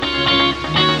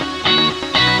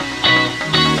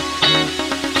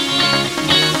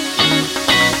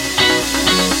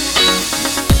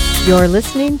You're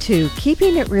listening to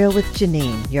Keeping It Real with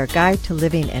Janine, your guide to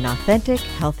living an authentic,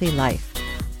 healthy life.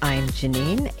 I'm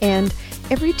Janine, and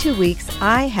every 2 weeks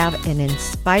I have an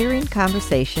inspiring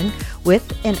conversation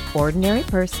with an ordinary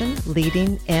person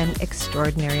leading an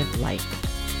extraordinary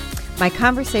life. My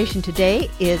conversation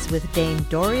today is with Dame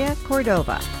Doria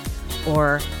Cordova,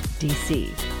 or DC,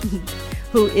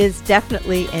 who is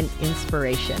definitely an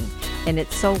inspiration, and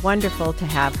it's so wonderful to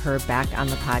have her back on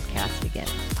the podcast again.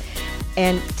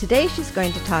 And today she's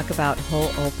going to talk about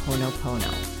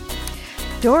Ho'oponopono.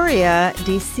 Doria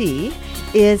DC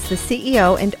is the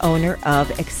CEO and owner of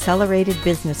Accelerated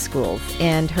Business Schools,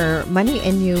 and her Money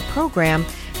and You program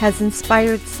has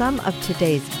inspired some of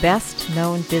today's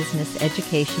best-known business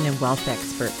education and wealth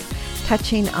experts,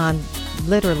 touching on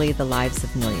literally the lives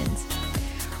of millions.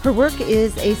 Her work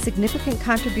is a significant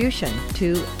contribution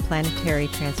to planetary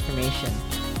transformation.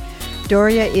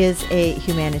 Doria is a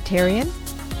humanitarian,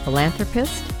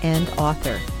 philanthropist, and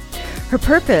author. Her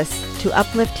purpose, to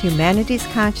uplift humanity's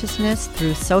consciousness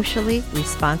through socially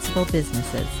responsible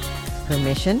businesses. Her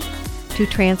mission, to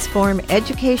transform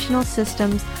educational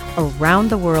systems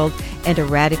around the world and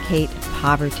eradicate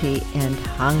poverty and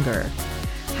hunger.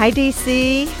 Hi,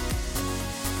 DC.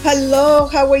 Hello,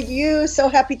 how are you? So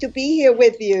happy to be here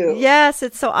with you. Yes,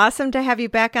 it's so awesome to have you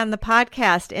back on the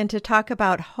podcast and to talk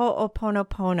about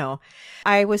Ho'oponopono.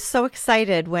 I was so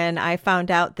excited when I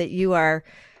found out that you are,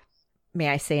 may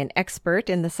I say, an expert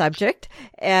in the subject,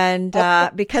 and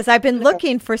because I've been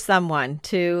looking for someone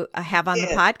to have on the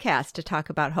podcast to talk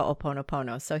about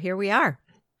Ho'oponopono. So here we are.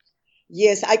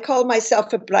 Yes, I call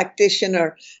myself a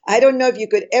practitioner. I don't know if you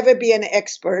could ever be an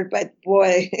expert, but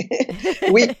boy,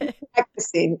 we're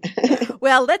practicing.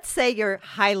 Well, let's say you're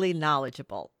highly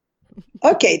knowledgeable.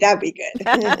 Okay, that'd be good.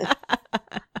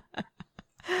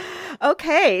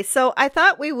 Okay, so I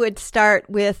thought we would start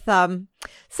with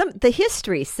the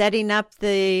history, setting up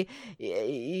the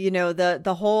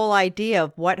whole idea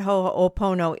of what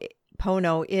Ho'opono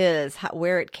is,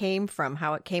 where it came from,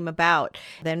 how it came about.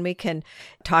 Then we can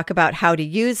talk about how to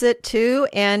use it too.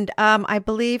 And I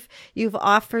believe you've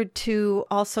offered to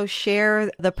also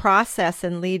share the process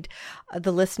and lead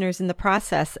the listeners in the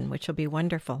process, which will be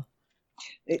wonderful.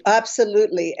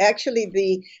 Absolutely.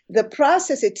 Actually, the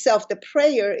process itself, the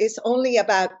prayer, is only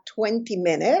about 20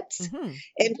 minutes. Mm-hmm.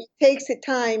 And it takes the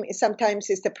time.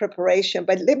 Sometimes it's the preparation.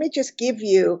 But let me just give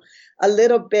you a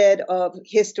little bit of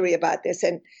history about this.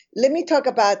 And let me talk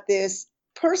about this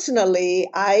personally.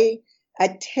 I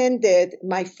attended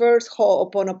my first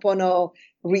Ho'oponopono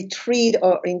retreat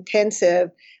or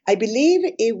intensive. I believe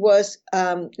it was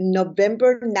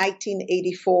November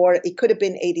 1984. It could have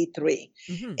been 83.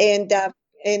 Mm-hmm.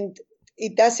 And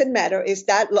it doesn't matter. It's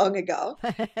that long ago.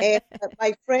 And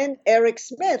my friend Eric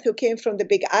Smith, who came from the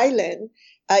Big Island,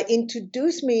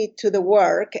 introduced me to the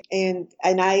work. And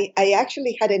I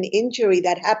actually had an injury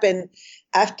that happened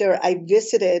after I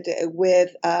visited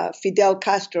with Fidel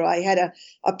Castro. I had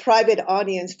a private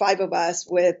audience, 5 of us,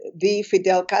 with the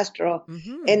Fidel Castro.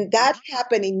 Mm-hmm. And that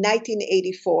happened in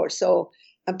 1984. So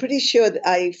I'm pretty sure that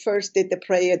I first did the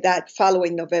prayer that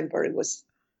following November. It was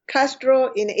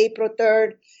Castro in April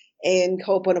 3rd and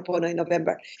Ho'oponopono in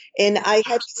November. And I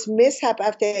had this mishap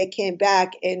after I came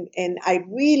back, and I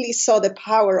really saw the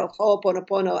power of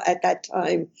Ho'oponopono at that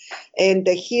time and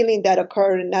the healing that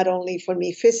occurred not only for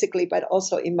me physically, but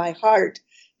also in my heart,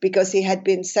 because it had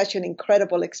been such an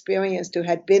incredible experience to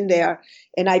have been there.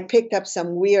 And I picked up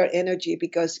some weird energy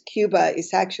because Cuba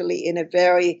is actually in a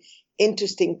very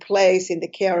interesting place in the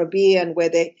Caribbean where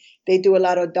they do a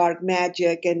lot of dark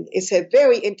magic, and it's a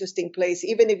very interesting place.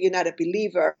 Even if you're not a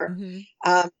believer, mm-hmm.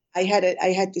 I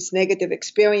had this negative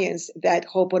experience that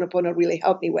Ho'oponopono really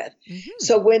helped me with. Mm-hmm.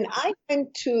 So when I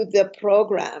went to the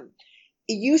program,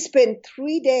 you spend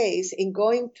 3 days in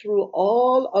going through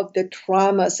all of the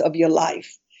traumas of your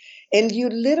life, and you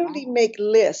literally make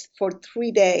lists for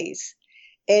 3 days.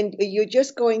 And you're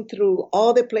just going through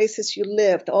all the places you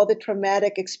lived, all the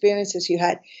traumatic experiences you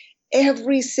had.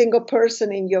 Every single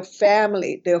person in your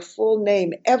family, their full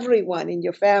name, everyone in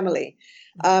your family,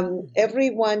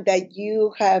 everyone that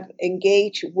you have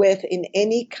engaged with in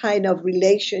any kind of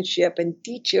relationship, and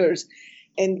teachers,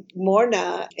 and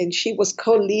Morna, and she was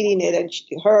co-leading it, and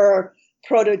her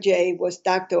protege was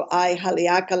Dr. I.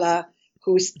 Haleakala,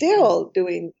 who's still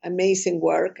doing amazing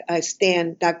work,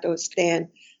 Dr. Stan.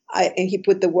 And he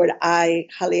put the word I,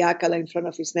 Haleakala, in front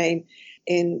of his name.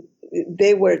 And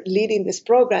they were leading this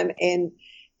program. And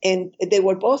they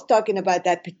were both talking about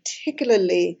that,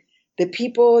 particularly the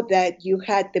people that you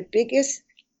had the biggest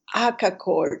Aka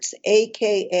chords,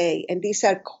 AKA. And these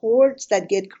are chords that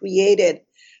get created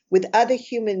with other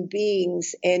human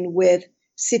beings and with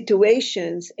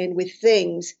situations and with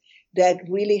things that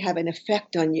really have an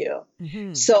effect on you.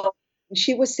 Mm-hmm. So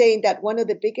she was saying that one of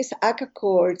the biggest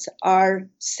accolades are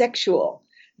sexual.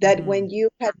 That mm-hmm.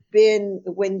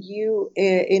 when you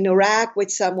interact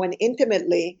with someone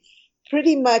intimately,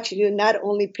 pretty much you're not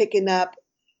only picking up,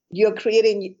 you're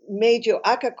creating major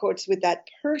accolades with that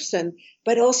person,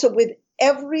 but also with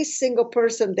every single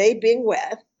person they've been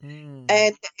with.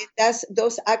 And that's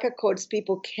those accolades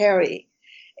people carry.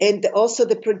 And also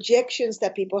the projections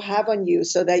that people have on you,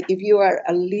 so that if you are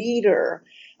a leader,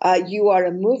 you are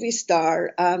a movie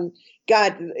star.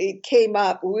 God, it came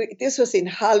up. This was in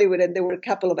Hollywood, and there were a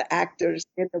couple of actors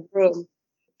in the room.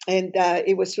 And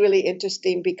it was really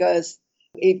interesting because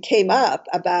it came up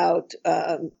about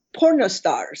porno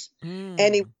stars. And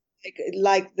it was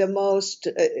like the most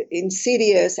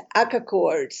insidious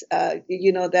accolades,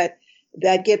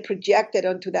 that get projected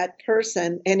onto that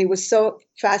person. And it was so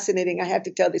fascinating. I have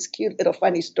to tell this cute little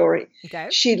funny story. Okay.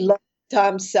 She loved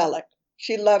Tom Selleck.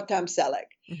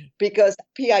 Because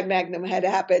P.I. Magnum had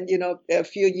happened, a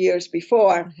few years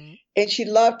before. Mm-hmm. And she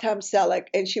loved Tom Selleck.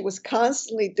 And she was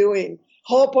constantly doing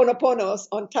ho'oponoponos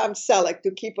on Tom Selleck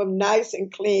to keep him nice and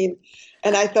clean.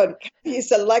 And I thought,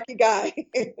 he's a lucky guy.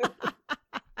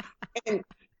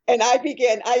 And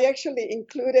I actually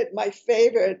included my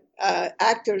favorite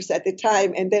actors at the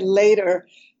time. And then later,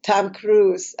 Tom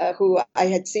Cruise, who I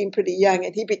had seen pretty young,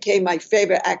 and he became my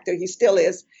favorite actor. He still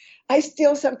is. I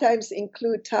still sometimes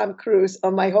include Tom Cruise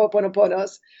on my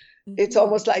Ho'oponoponos. Mm-hmm. It's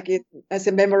almost like it as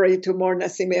a memory to Morna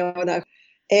Simeona.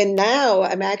 And now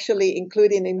I'm actually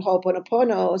including in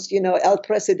Ho'oponoponos, El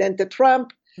Presidente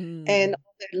Trump and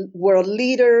the world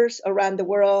leaders around the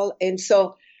world. And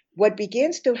so what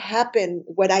begins to happen,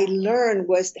 what I learned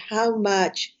was how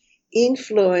much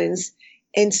influence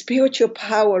and spiritual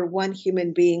power one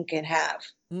human being can have,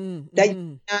 that you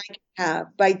and I can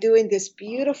have by doing this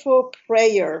beautiful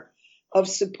prayer of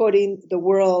supporting the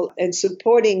world and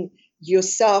supporting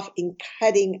yourself in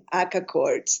cutting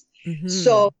accolades. Mm-hmm.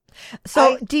 So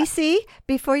DC,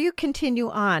 before you continue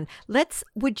on,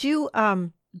 would you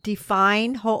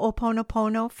define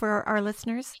Ho'oponopono for our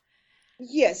listeners?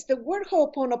 Yes, the word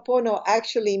Ho'oponopono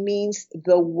actually means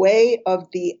the way of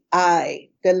the I,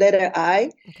 the letter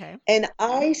I. Okay. And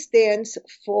I stands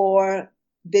for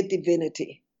the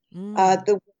divinity.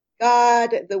 The God,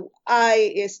 the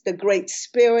I is the great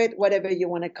spirit, whatever you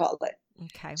want to call it.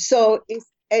 Okay. So it's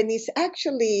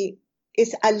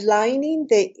aligning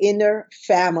the inner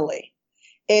family.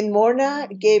 And Morna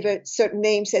gave it certain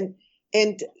names.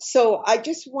 And so I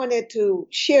just wanted to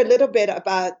share a little bit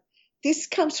about. This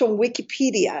comes from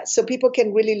Wikipedia, so people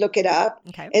can really look it up.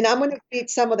 Okay. And I'm going to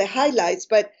read some of the highlights.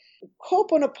 But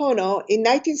Ho'oponopono, in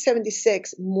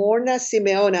 1976, Morna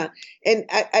Simeona, and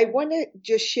I want to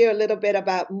just share a little bit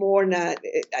about Morna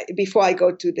before I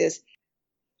go to this.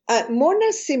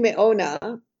 Morna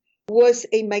Simeona was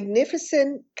a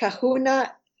magnificent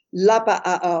kahuna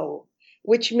lapa'au,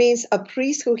 which means a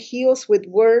priest who heals with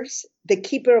words, the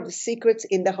keeper of the secrets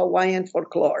in the Hawaiian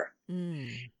folklore.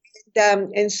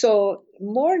 And so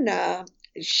Morna,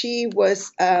 she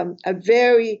was a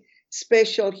very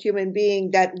special human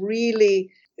being that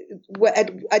really,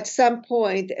 at some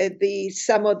point,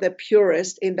 some of the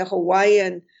purists in the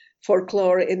Hawaiian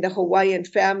folklore, in the Hawaiian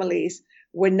families,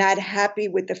 were not happy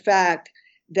with the fact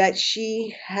that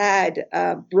she had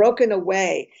broken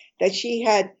away, that she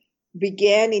had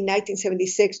began in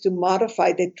 1976 to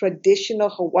modify the traditional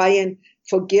Hawaiian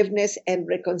forgiveness and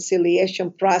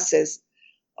reconciliation process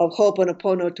of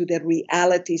Ho'oponopono to the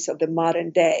realities of the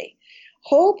modern day.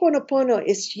 Ho'oponopono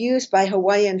is used by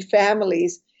Hawaiian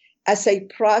families as a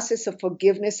process of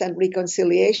forgiveness and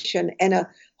reconciliation, and a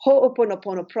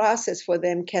Ho'oponopono process for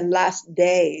them can last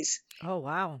days. Oh,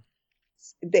 wow.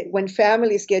 When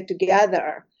families get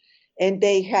together and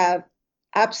they have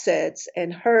upsets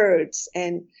and hurts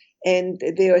and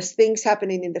there's things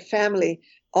happening in the family,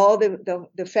 all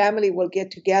the family will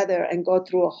get together and go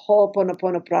through a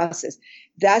Ho'oponopono process.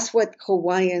 That's what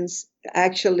Hawaiians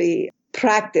actually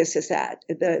practice is at,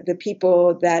 the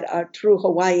people that are true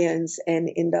Hawaiians and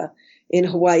in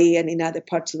Hawaii and in other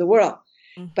parts of the world.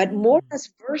 Mm-hmm. But Morna's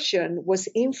version was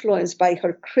influenced by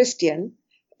her Christian.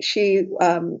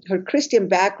 Her Christian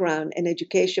background and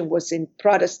education was in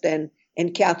Protestant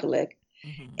and Catholic.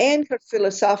 Mm-hmm. And her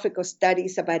philosophical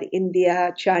studies about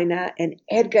India, China, and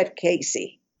Edgar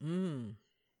Cayce.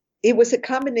 It was a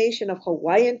combination of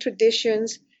Hawaiian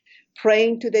traditions,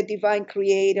 praying to the divine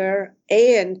creator,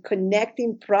 and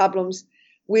connecting problems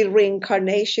with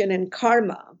reincarnation and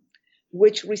karma,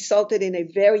 which resulted in a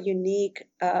very unique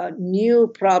new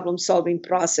problem-solving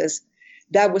process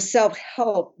that was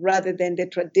self-help rather than the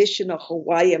traditional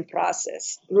Hawaiian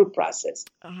group process.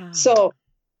 So,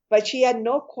 but she had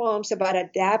no qualms about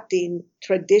adapting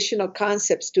traditional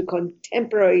concepts to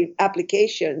contemporary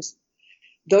applications,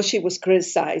 though she was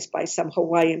criticized by some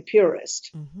Hawaiian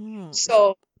purists.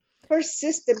 So her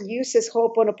system uses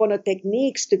Ho'oponopono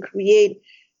techniques to create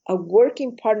a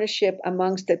working partnership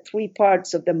amongst the three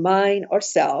parts of the mind or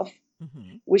self,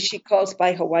 which she calls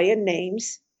by Hawaiian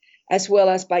names, as well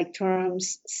as by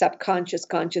terms subconscious,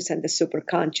 conscious, and the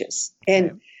superconscious.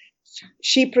 And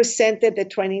she presented the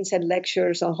trainings and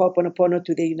lectures on Ho'oponopono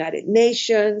to the United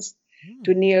Nations,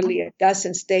 to nearly a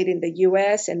dozen states in the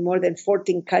U.S. and more than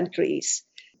 14 countries,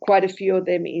 quite a few of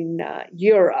them in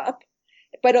Europe,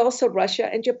 but also Russia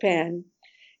and Japan.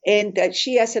 And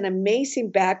she has an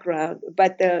amazing background.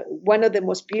 But one of the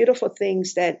most beautiful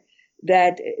things that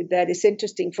is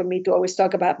interesting for me to always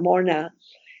talk about Morna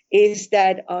is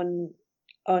that on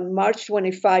March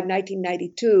 25,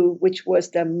 1992, which was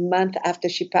the month after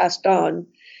she passed on,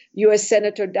 U.S.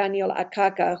 Senator Daniel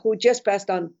Akaka, who just passed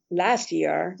on last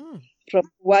year from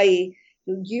Hawaii,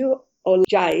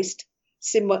 eulogized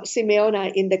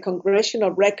Simeona in the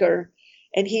Congressional Record,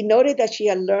 and he noted that she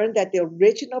had learned that the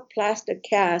original plaster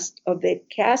cast of the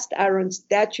cast iron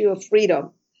Statue of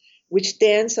Freedom, which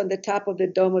stands on the top of the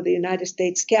dome of the United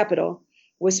States Capitol,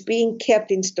 was being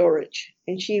kept in storage.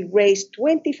 And she raised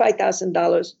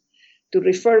 $25,000 to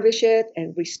refurbish it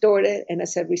and restore it. And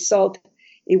as a result,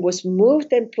 it was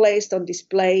moved and placed on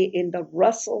display in the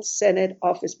Russell Senate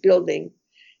Office Building.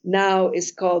 Now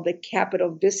it's called the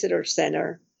Capitol Visitor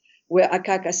Center, where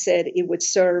Akaka said it would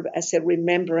serve as a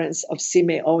remembrance of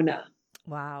Simeona.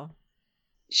 Wow.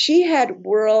 She had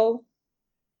world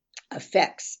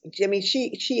effects. I mean,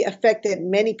 she affected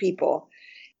many people.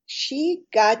 She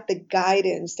got the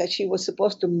guidance that she was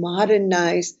supposed to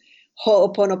modernize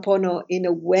Ho'oponopono in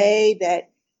a way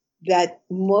that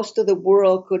most of the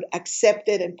world could accept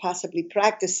it and possibly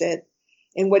practice it.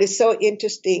 And what is so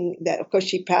interesting that, of course,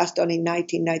 she passed on in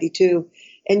 1992.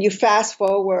 And you fast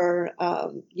forward,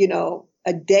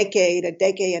 a decade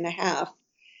and a half,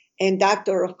 and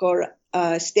Dr. of course,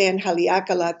 Stan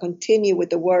Haleakala continued with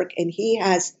the work, and he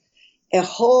has a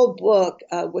whole book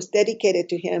was dedicated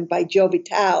to him by Joe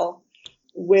Vitale,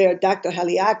 where Dr.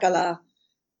 Haleakala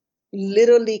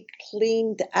literally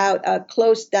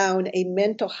closed down a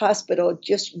mental hospital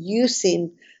just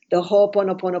using the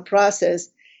Ho'oponopono process.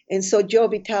 And so Joe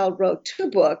Vitale wrote two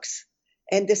books,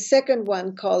 and the second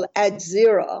one called At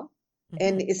Zero,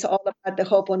 and it's all about the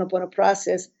Ho'oponopono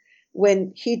process.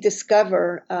 When he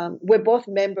discovered, we're both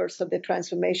members of the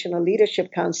Transformational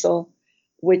Leadership Council,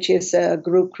 which is a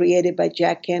group created by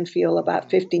Jack Canfield about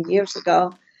 15 years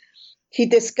ago. He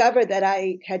discovered that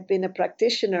I had been a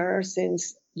practitioner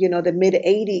since, the mid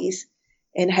 80s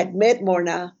and had met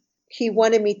Morna. He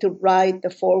wanted me to write the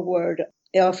foreword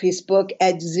of his book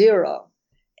At Zero.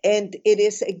 And it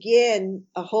is, again,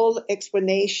 a whole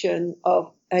explanation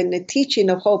of and a teaching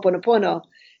of Ho'oponopono,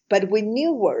 but with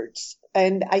new words.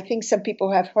 And I think some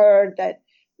people have heard that,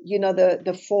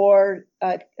 the four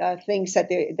things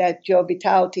that Joe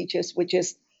Vitale teaches, which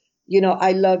is,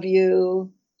 I love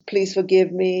you, please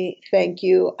forgive me, thank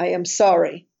you, I am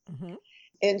sorry.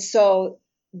 And so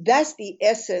that's the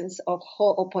essence of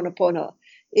Ho'oponopono.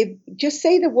 Just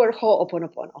say the word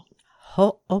Ho'oponopono.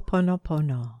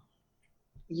 Ho'oponopono.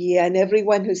 Yeah, and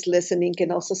everyone who's listening can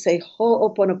also say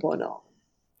Ho'oponopono.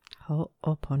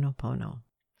 Ho'oponopono.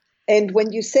 And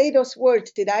when you say those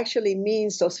words, it actually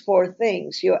means those four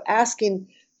things. You're asking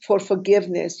for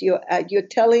forgiveness. You're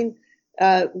telling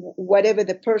whatever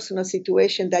the personal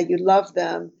situation that you love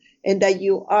them and that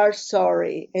you are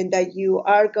sorry and that you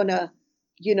are going to,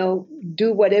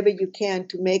 do whatever you can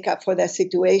to make up for that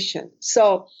situation.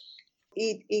 So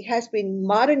it has been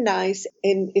modernized,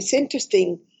 and it's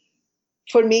interesting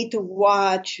for me to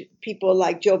watch people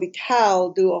like Joe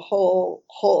Vitale do a whole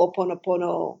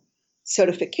Ho'oponopono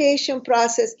certification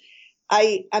process.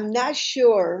 I'm not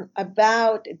sure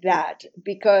about that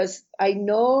because I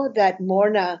know that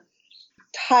Morna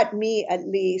taught me, at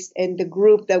least, and the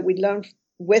group that we learned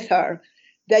with her,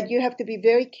 that you have to be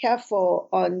very careful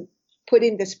on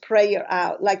putting this prayer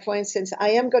out. Like, for instance,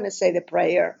 I am going to say the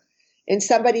prayer, and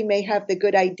somebody may have the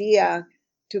good idea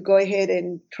to go ahead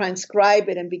and transcribe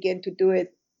it and begin to do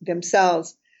it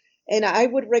themselves. And I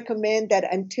would recommend that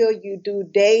until you do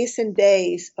days and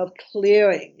days of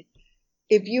clearing,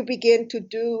 if you begin to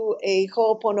do a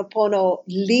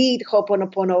lead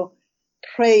Ho'oponopono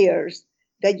prayers,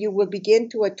 that you will begin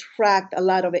to attract a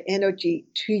lot of energy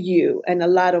to you and a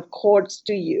lot of cords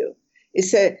to you.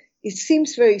 It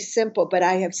seems very simple, but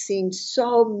I have seen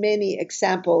so many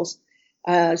examples,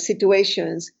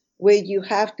 situations where you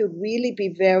have to really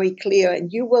be very clear,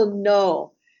 and you will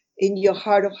know in your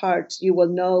heart of hearts, you will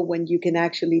know when you can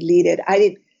actually lead it.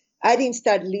 I didn't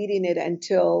start leading it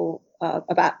until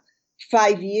about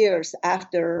 5 years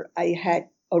after I had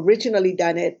originally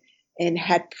done it and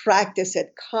had practiced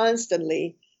it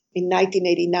constantly. In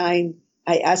 1989,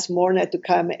 I asked Morna to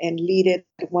come and lead it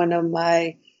at one of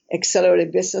my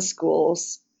accelerated business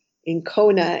schools in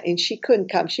Kona, and she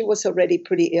couldn't come. She was already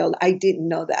pretty ill. I didn't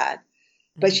know that.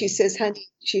 But she says, honey,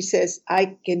 she says,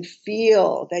 I can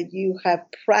feel that you have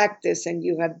practiced and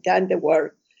you have done the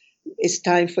work. It's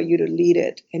time for you to lead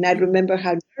it. And I remember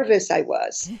how nervous I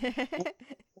was.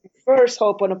 First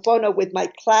Ho'oponopono with my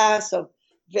class of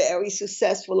very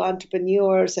successful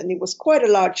entrepreneurs, and it was quite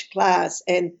a large class.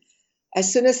 And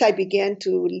as soon as I began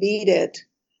to lead it,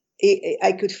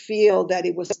 I could feel that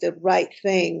it was the right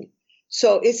thing.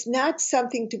 So it's not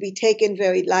something to be taken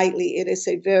very lightly. It is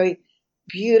a very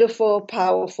beautiful,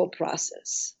 powerful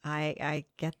process. I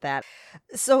get that.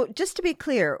 So just to be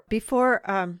clear, before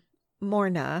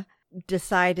Morna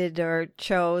decided or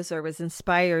chose or was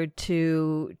inspired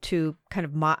to kind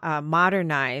of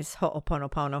modernize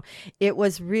Ho'oponopono, it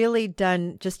was really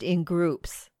done just in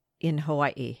groups in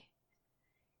Hawaii.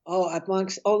 Oh,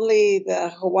 amongst only the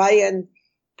Hawaiian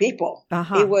people.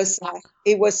 It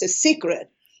was a secret.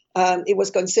 It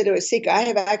was considered a secret. I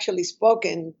have actually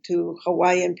spoken to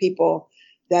Hawaiian people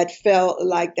that felt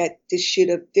like that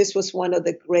this was one of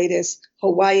the greatest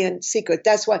Hawaiian secrets.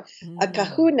 That's why a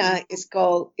kahuna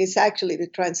is actually the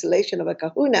translation of a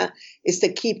kahuna is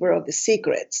the keeper of the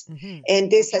secrets. And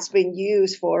this has been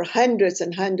used for hundreds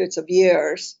and hundreds of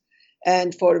years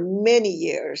and for many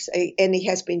years. And it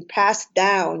has been passed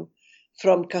down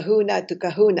from kahuna to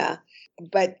kahuna.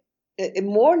 But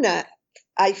Morna,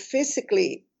 I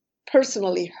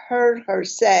personally heard her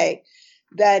say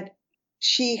that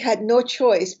she had no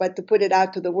choice but to put it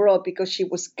out to the world because she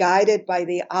was guided by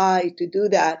the eye to do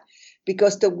that,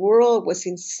 because the world was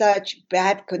in such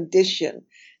bad condition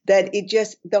that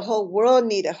the whole world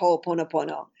needed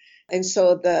Ho'oponopono. And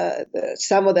so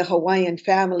some of the Hawaiian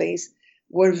families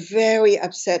were very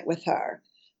upset with her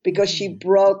because she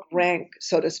broke rank,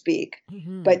 so to speak.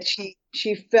 But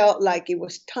she felt like it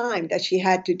was time that she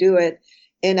had to do it.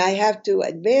 And I have to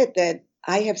admit that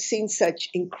I have seen such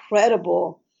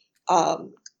incredible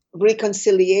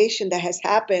reconciliation that has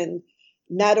happened,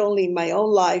 not only in my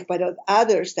own life, but of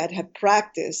others that have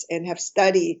practiced and have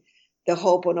studied the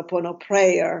Ho'oponopono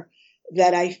prayer,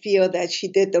 that I feel that she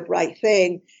did the right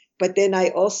thing. But then I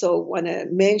also want to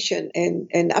mention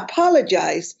and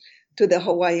apologize to the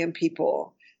Hawaiian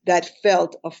people that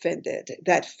felt offended,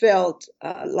 that felt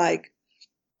like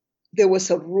there was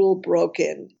a rule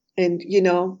broken. And,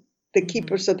 the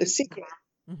keepers of the secret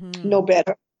know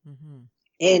better.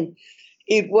 And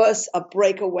it was a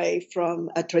breakaway from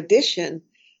a tradition.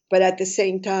 But at the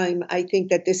same time, I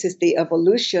think that this is the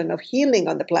evolution of healing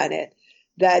on the planet,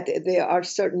 that there are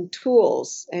certain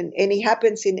tools. And it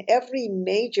happens in every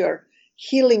major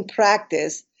healing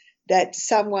practice that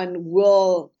someone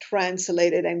will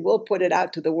translate it and will put it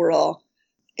out to the world.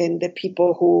 And the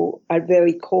people who are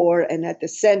very core and at the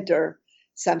center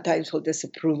sometimes will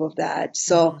disapprove of that.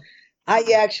 So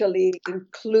I actually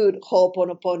include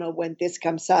Ho'oponopono when this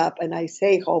comes up, and I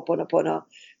say Ho'oponopono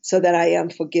so that I am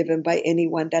forgiven by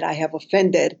anyone that I have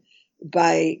offended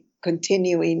by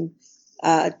continuing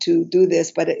to do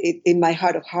this. But in my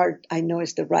heart of heart, I know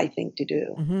it's the right thing to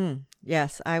do.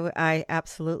 Yes, I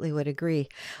absolutely would agree.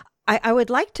 I would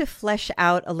like to flesh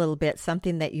out a little bit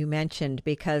something that you mentioned,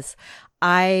 because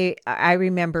I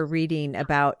remember reading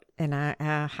about, and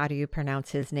how do you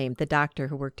pronounce his name? The doctor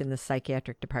who worked in the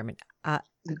psychiatric department.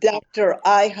 Dr.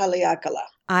 I.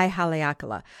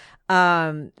 Haleakala.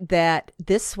 That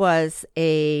this was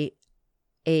a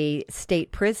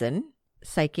state prison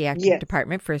psychiatric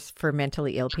department for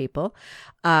mentally ill people.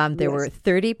 There were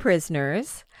 30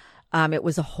 prisoners. It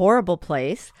was a horrible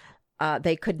place.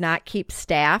 They could not keep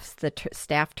staffs. The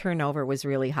staff turnover was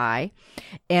really high.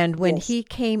 And when he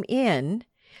came in,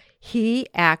 he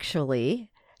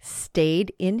actually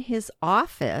stayed in his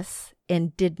office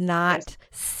and did not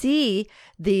see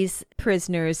these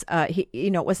prisoners.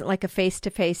 It wasn't like a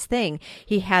face-to-face thing.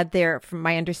 He had from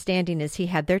my understanding is he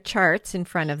had their charts in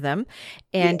front of them,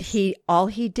 and all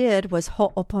he did was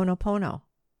Ho'oponopono.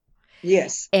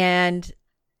 Yes. And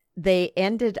they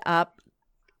ended up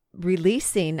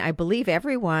releasing, I believe,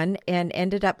 everyone, and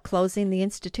ended up closing the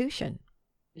institution.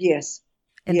 Yes.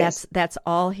 And that's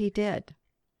all he did.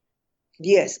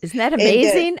 Yes. Isn't that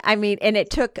amazing? And it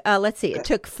took, it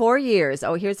took 4 years.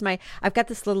 Oh, I've got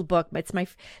this little book.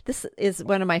 This is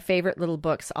one of my favorite little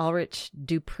books, Ulrich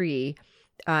Dupree.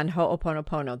 on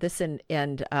Ho'oponopono. This and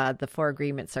the Four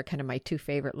Agreements are kind of my two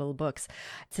favorite little books.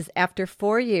 It says, after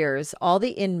 4 years, all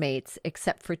the inmates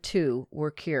except for 2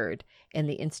 were cured, and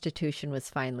the institution was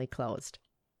finally closed.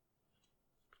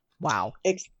 Wow.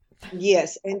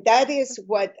 Yes, and that is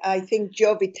what I think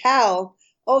Joe Vitale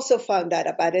also found out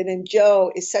about it. And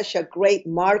Joe is such a great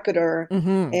marketer,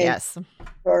 yes,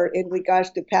 in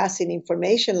regards to passing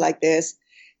information like this,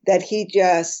 that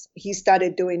he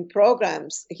started doing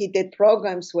programs. He did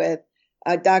programs with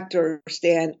Dr.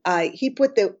 Stan I. He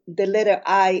put the letter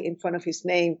I in front of his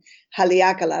name,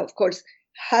 Haleakala. Of course,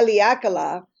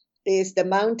 Haleakala is the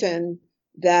mountain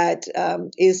that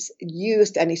is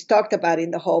used and is talked about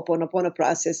in the Ho'oponopono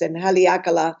process. And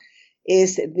Haleakala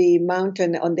is the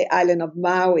mountain on the island of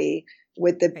Maui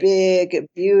with the big,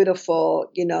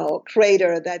 beautiful,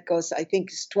 crater that goes, I think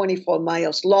it's 24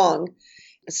 miles long.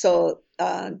 So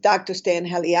Dr. Stan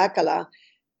Haleakala,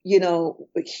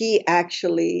 he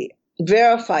actually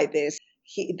verified this.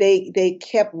 They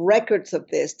kept records of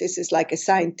this. This is like a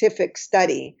scientific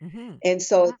study. And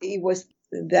so it was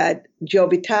that Joe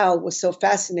Vitale was so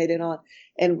fascinated on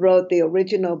and wrote the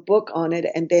original book on it.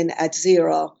 And then at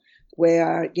Zero,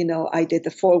 where, I did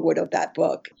the foreword of that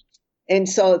book. And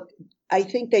so I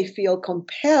think they feel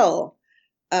compelled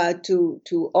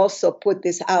to also put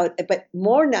this out. But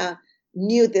Morna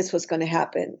knew this was going to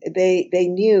happen. They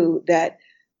knew that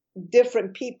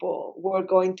different people were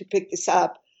going to pick this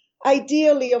up.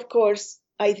 Ideally, of course,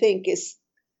 I think is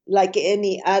like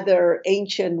any other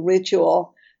ancient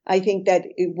ritual. I think that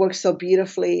it works so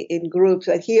beautifully in groups.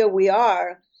 But here we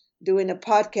are doing a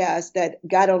podcast that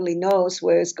God only knows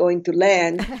where it's going to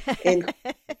land in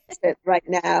right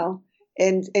now.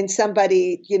 And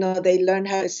somebody, they learn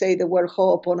how to say the word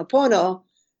Ho'oponopono,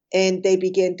 and they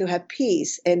begin to have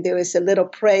peace. And there is a little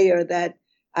prayer that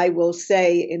I will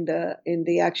say in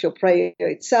the actual prayer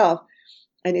itself,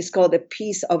 and it's called the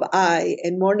Peace of I.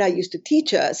 And Morna used to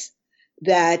teach us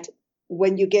that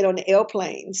when you get on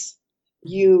airplanes,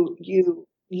 you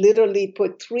literally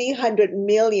put 300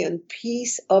 million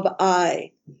piece of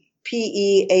I,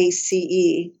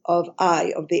 PEACE of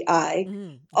I, of the I,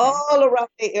 all around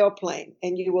the airplane,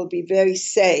 and you will be very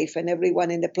safe, and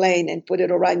everyone in the plane, and put it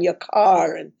around your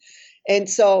car. And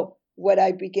so what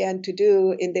I began to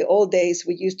do in the old days,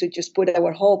 we used to just put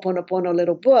our Ho'oponopono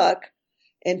little book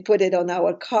and put it on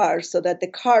our car so that the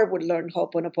car would learn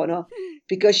Ho'oponopono,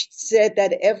 because she said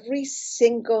that every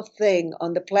single thing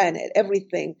on the planet,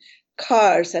 everything,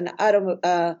 cars and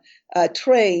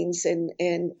trains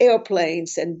and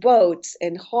airplanes and boats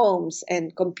and homes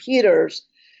and computers,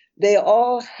 they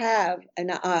all have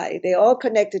an I. They all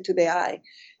connected to the I.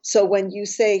 So when you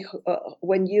say,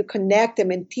 when you connect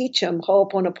them and teach them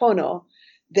Ho'oponopono,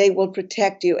 they will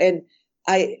protect you. And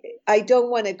I don't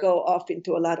want to go off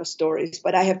into a lot of stories,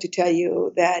 but I have to tell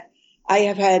you that I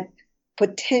have had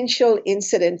potential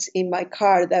incidents in my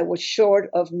car that were short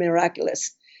of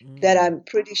miraculous, that I'm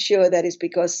pretty sure that is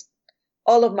because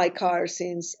all of my cars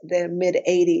since the mid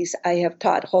 80s, I have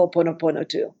taught Ho'oponopono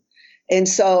to. And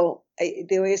so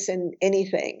there isn't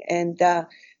anything. And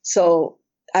so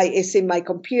it's in my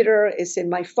computer, it's in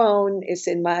my phone, it's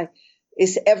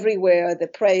everywhere, the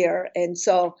prayer. And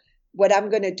so what I'm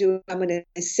going to do, I'm going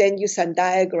to send you some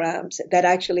diagrams that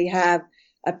actually have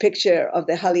a picture of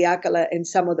the Haleakala and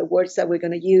some of the words that we're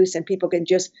going to use, and people can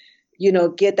just,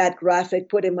 get that graphic,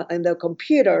 put them in their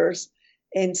computers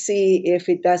and see if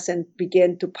it doesn't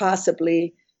begin to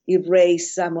possibly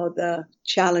erase some of the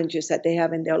challenges that they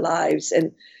have in their lives.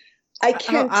 And I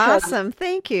can't tell awesome. You.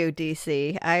 Thank you,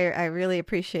 DC. I really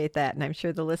appreciate that. And I'm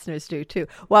sure the listeners do too.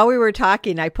 While we were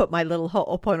talking, I put my little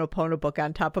Ho'oponopono book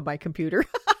on top of my computer.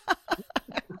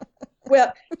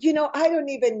 Well, I don't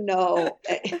even know.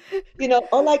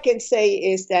 All I can say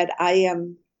is that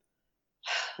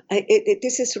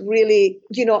this is really,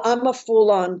 I'm a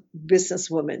full-on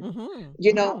businesswoman.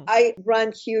 I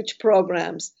run huge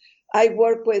programs. I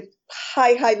work with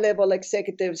high level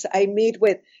executives. I meet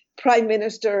with prime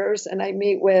ministers, and I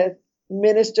meet with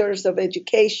ministers of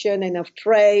education and of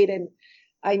trade. And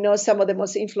I know some of the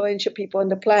most influential people on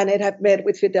the planet. Have met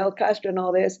with Fidel Castro and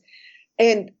all this.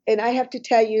 And I have to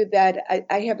tell you that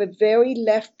I have a very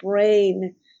left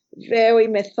brain, very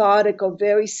methodical,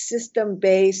 very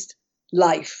system-based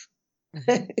life.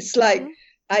 It's like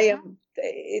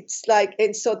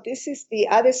and so this is the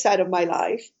other side of my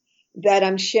life that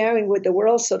I'm sharing with the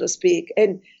world, so to speak.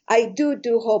 And I do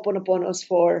Ho'oponoponos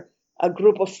for a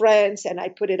group of friends, and I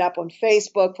put it up on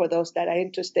Facebook for those that are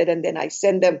interested, and then I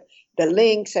send them the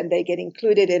links and they get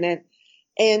included in it.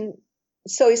 And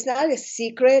so it's not a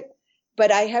secret,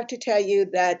 but I have to tell you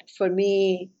that for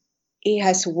me, it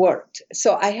has worked.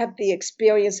 So I have the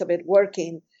experience of it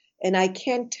working, and I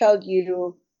can't tell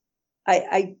you,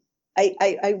 I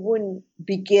wouldn't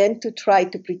begin to try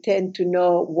to pretend to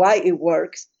know why it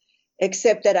works,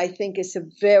 except that I think it's a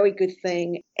very good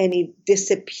thing, and it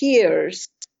disappears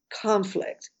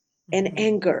conflict and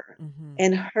anger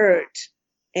and hurt.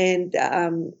 And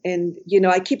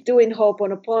I keep doing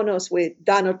Ho'oponoponos with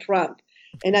Donald Trump,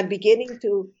 and I'm beginning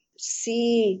to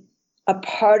see a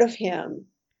part of him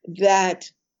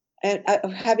that,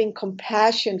 of having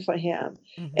compassion for him.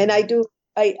 And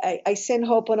I send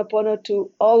Ho'oponopono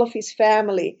to all of his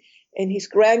family and his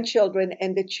grandchildren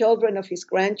and the children of his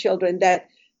grandchildren that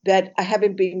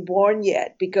haven't been born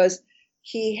yet, because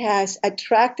he has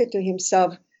attracted to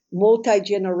himself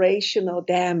multi-generational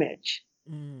damage.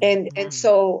 And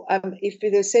so if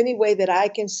there's any way that I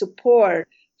can support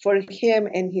for him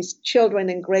and his children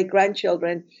and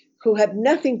great-grandchildren who have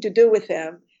nothing to do with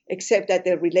him, except that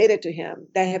they're related to him,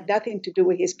 that have nothing to do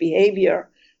with his behavior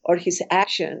or his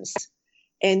actions.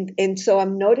 And so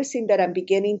I'm noticing that I'm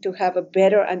beginning to have a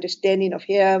better understanding of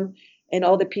him and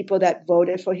all the people that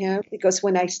voted for him. Because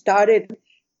when I started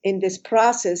in this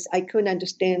process, I couldn't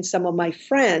understand some of my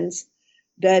friends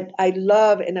that I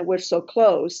love and that we're so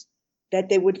close, that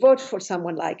they would vote for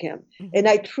someone like him. And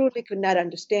I truly could not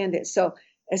understand it. So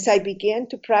as I began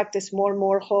to practice more and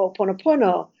more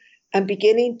Ho'oponopono, I'm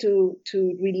beginning to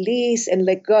release and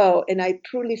let go. And I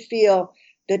truly feel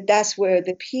that that's where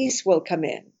the peace will come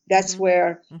in. That's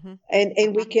where,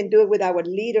 and we can do it with our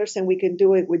leaders, and we can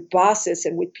do it with bosses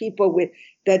and with people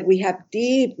that we have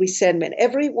deep resentment.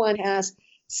 Everyone has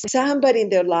somebody in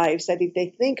their lives that if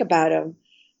they think about them,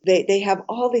 they have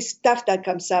all this stuff that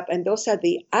comes up, and those are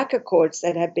the Aka cords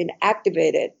that have been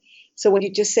activated. So when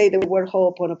you just say the word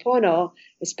Ho'oponopono,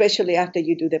 especially after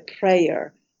you do the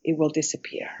prayer, it will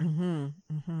disappear.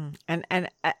 And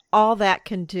all that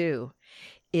can do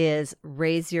is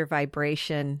raise your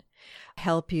vibration,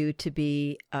 help you to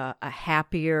be a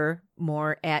happier,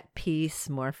 more at peace,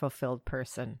 more fulfilled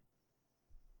person.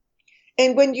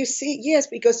 And when you see, yes,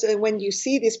 because when you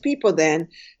see these people, then,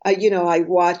 I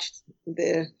watched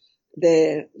the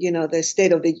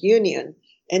State of the Union,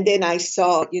 and then I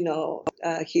saw,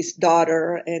 his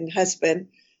daughter and husband,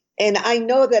 and I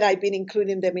know that I've been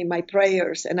including them in my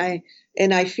prayers, and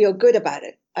I feel good about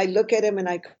it. I look at them and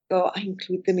I go, I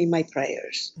include them in my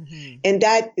prayers. And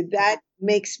that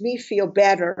makes me feel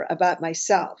better about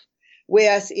myself.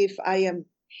 Whereas if I am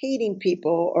hating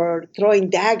people or throwing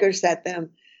daggers at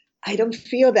them, I don't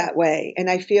feel that way. And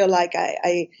I feel like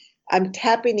I'm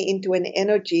tapping into an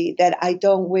energy that I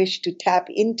don't wish to tap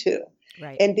into.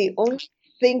 Right. And the only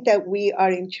thing that we are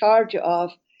in charge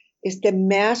of is the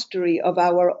mastery of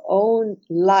our own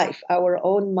life, our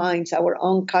own minds, our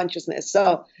own consciousness.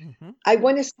 So I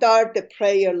want to start the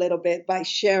prayer a little bit by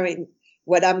sharing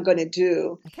what I'm going to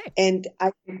do. Okay. And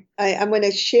I'm going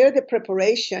to share the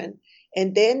preparation.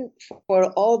 And then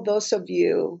for all those of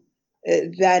you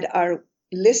that are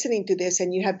listening to this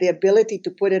and you have the ability to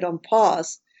put it on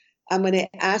pause, I'm going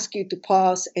to ask you to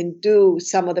pause and do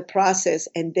some of the process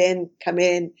and then come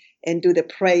in and do the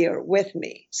prayer with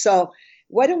me. So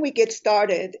why don't we get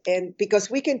started? And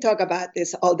because we can talk about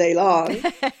this all day long.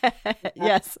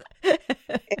 Yes. And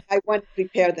I want to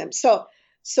prepare them. So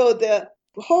the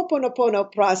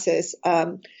Ho'oponopono process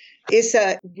is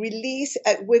a release.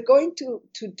 We're going to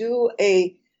do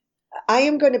I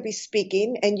am going to be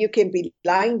speaking, and you can be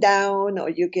lying down or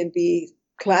you can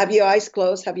have your eyes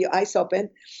closed, have your eyes open.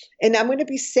 And I'm going to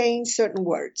be saying certain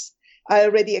words. I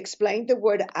already explained the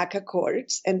word Aka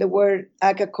cords, and the word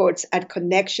Aka cords are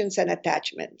connections and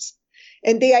attachments.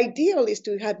 And the ideal is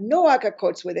to have no Aka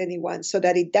cords with anyone so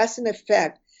that it doesn't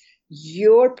affect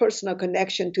your personal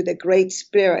connection to the Great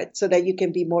Spirit, so that you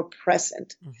can be more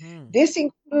present. This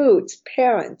includes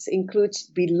parents, includes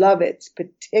beloveds,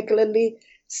 particularly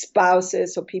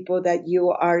spouses or people that you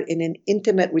are in an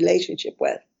intimate relationship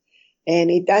with.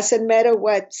 And it doesn't matter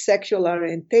what sexual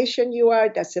orientation you are,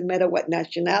 it doesn't matter what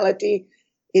nationality,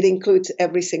 it includes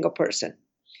every single person.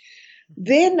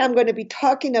 Then I'm going to be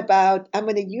talking about, I'm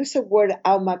going to use the word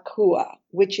Aumakua,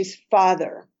 which is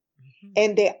father.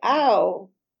 And the Au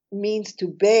means to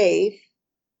bathe,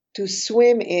 to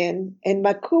swim in, and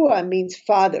Makua means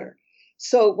father.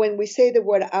 So when we say the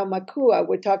word Aumakua,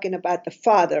 we're talking about the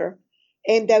father,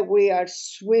 and that we are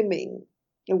swimming,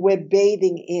 and we're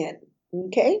bathing in.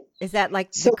 Okay. Is that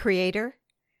like the creator?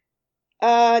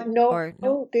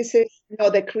 No,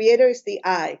 the creator is the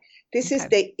I. This is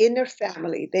the inner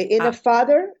family, the inner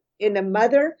father, inner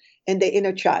mother, and the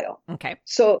inner child. Okay.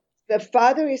 So the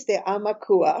father is the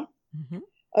Aumakua,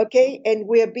 Okay, and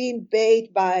we're being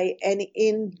bathed by and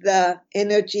in the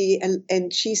energy,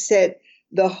 and she said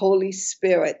the Holy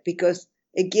Spirit, because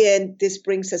again, this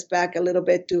brings us back a little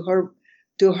bit to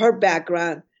her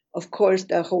background. Of course,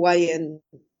 the Hawaiian,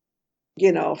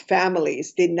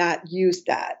 families did not use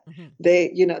that. Mm-hmm.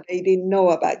 They didn't know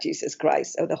about Jesus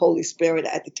Christ or the Holy Spirit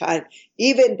at the time,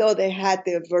 even though they had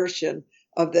their version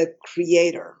of the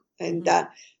Creator. And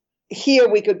here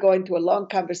we could go into a long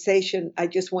conversation. I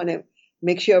just want to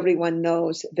make sure everyone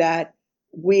knows that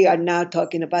we are now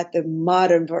talking about the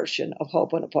modern version of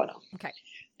Ho'oponopono. Okay.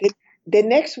 The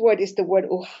next word is the word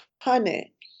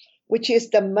uhane, which is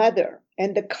the mother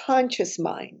and the conscious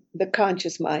mind,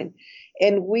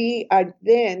 And we are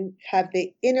then have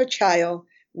the inner child,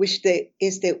 which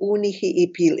is the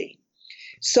unihi'ipili.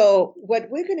 So what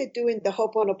we're going to do in the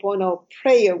Ho'oponopono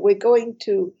prayer, we're going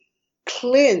to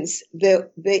cleanse the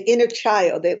inner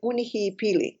child, the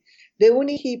unihi'ipili. The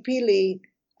unihi'ipili,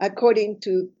 according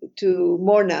to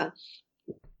Morna,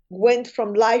 went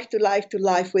from life to life to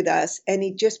life with us, and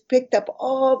it just picked up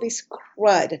all this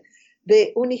crud.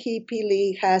 The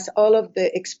unihi'ipili has all of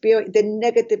the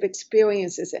negative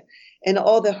experiences, and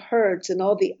all the hurts, and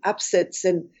all the upsets,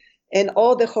 and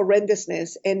all the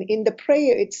horrendousness. And in the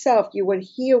prayer itself, you will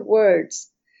hear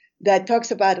words that talks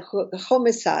about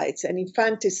homicides and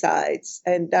infanticides,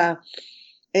 and that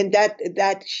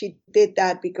she did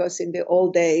that because in the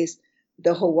old days,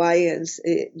 the Hawaiians,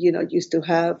 used to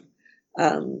have,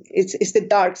 it's the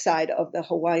dark side of the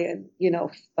Hawaiian,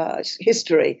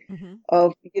 history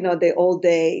of, the old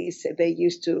days. They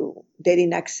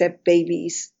didn't accept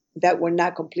babies that were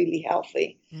not completely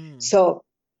healthy. So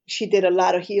she did a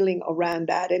lot of healing around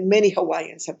that, and many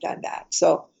Hawaiians have done that.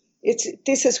 So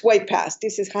this is way past.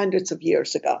 This is hundreds of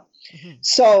years ago.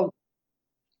 So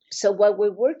what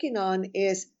we're working on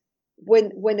is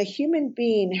when a human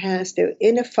being has their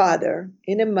inner father,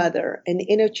 inner mother, and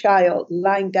inner child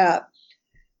lined up,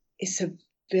 it's a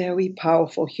very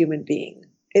powerful human being.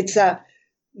 It's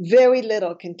very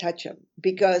little can touch them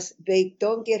because they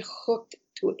don't get hooked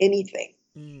to anything.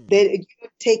 You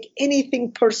don't take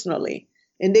anything personally.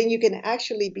 And then you can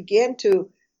actually begin to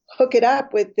hook it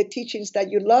up with the teachings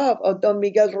that you love of Don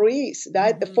Miguel Ruiz,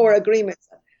 that the 4 agreements.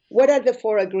 What are the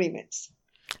 4 agreements?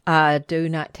 Do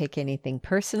not take anything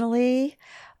personally.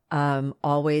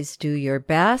 Always do your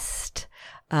best.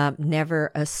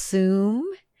 Never assume.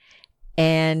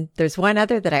 And there's one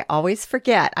other that I always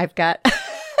forget. I got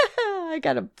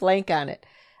a blank on it.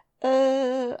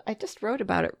 I just wrote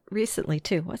about it recently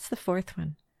too. What's the 4th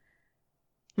one?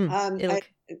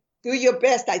 Do your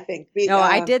best, I think. No,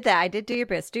 I did that. I did do your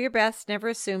best. Do your best. Never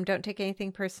assume. Don't take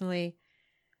anything personally.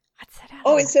 What's that?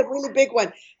 Oh, it's a really big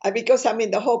one. Because I'm in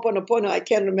the Ho'oponopono, I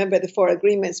can't remember the 4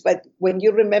 agreements. But when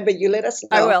you remember, you let us know.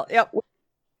 I will. Yep.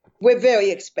 We're very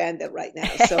expanded right now,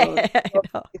 so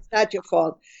it's not your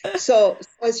fault. So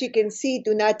as you can see,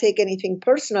 do not take anything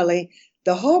personally.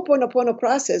 The Ho'oponopono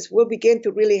process will begin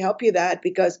to really help you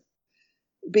because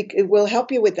it will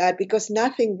help you with that, because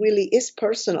nothing really is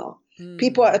personal.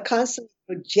 People are constantly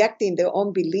projecting their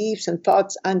own beliefs and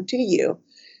thoughts onto you.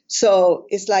 So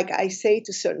it's like I say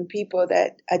to certain people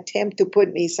that attempt to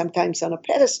put me sometimes on a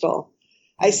pedestal.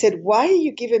 I said, why are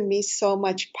you giving me so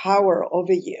much power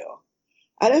over you?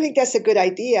 I don't think that's a good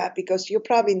idea, because you're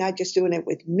probably not just doing it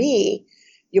with me.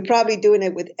 You're probably doing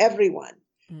it with everyone.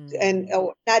 And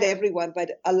not everyone,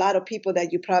 but a lot of people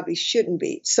that you probably shouldn't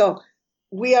be. So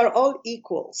we are all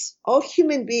equals. All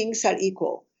human beings are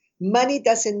equal. Money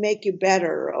doesn't make you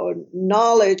better, or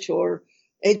knowledge or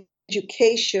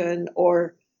education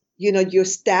or, your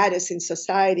status in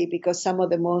society, because some of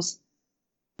the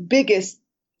biggest,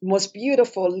 most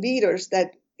beautiful leaders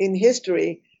that in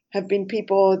history have been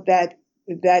people that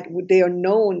they are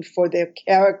known for their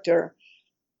character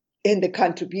and the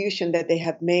contribution that they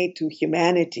have made to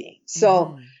humanity.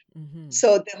 So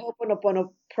the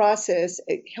Ho'oponopono process,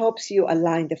 it helps you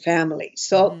align the family.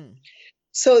 So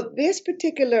this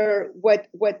particular, what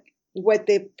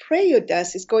the prayer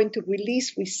does is going to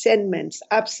release resentments,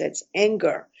 upsets,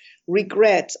 anger,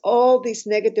 regrets, all these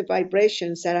negative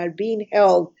vibrations that are being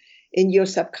held in your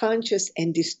subconscious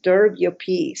and disturb your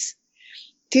peace.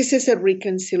 This is a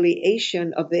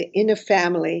reconciliation of the inner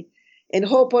family, and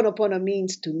Ho'oponopono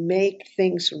means to make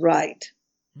things right.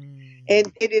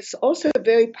 And it is also a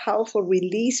very powerful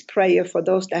release prayer for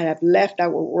those that have left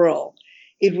our world.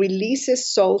 It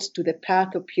releases souls to the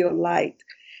path of pure light.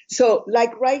 So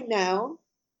like right now,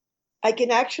 I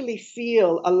can actually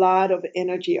feel a lot of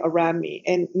energy around me.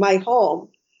 And my home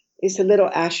is a little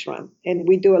ashram, and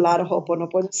we do a lot of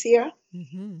Ho'oponoponos here.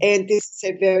 Mm-hmm. And this is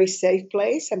a very safe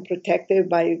place and protected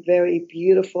by very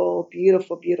beautiful,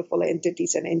 beautiful, beautiful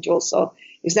entities and angels. So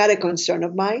it's not a concern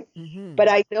of mine. Mm-hmm. But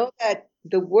I know that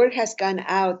the word has gone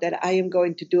out that I am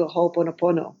going to do a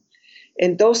Ho'oponopono.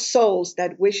 And those souls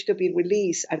that wish to be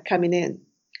released are coming in.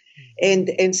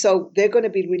 And so they're going to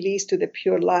be released to the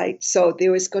pure light. So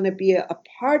there is going to be a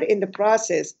part in the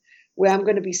process where I'm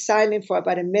going to be silent for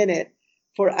about a minute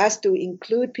for us to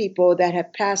include people that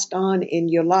have passed on in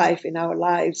your life, in our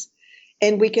lives.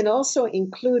 And we can also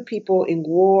include people in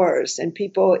wars and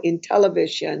people in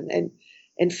television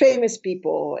and famous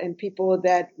people and people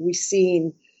that we've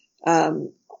seen,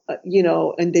 in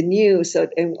the news.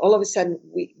 And all of a sudden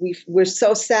we're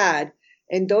so sad.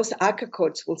 And those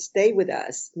akakots will stay with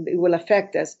us. It will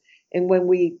affect us. And when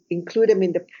we include them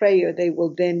in the prayer, they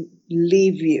will then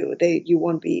leave you. You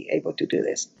won't be able to do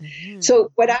this. Mm-hmm.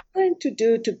 So what I'm going to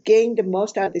do to gain the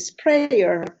most out of this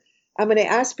prayer, I'm going to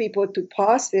ask people to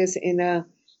pause this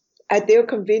at their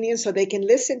convenience so they can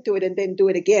listen to it and then do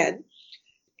it again.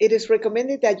 It is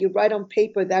recommended that you write on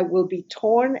paper that will be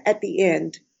torn at the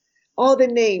end, all the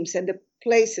names and the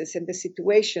places and the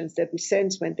situations, the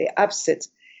resentment, the upsets,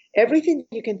 everything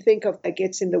you can think of that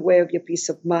gets in the way of your peace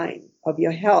of mind, of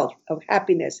your health, of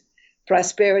happiness,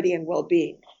 prosperity, and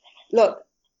well-being. Look,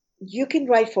 you can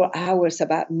write for hours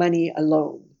about money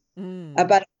alone,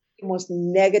 about the most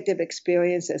negative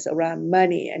experiences around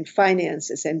money and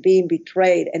finances and being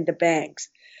betrayed and the banks.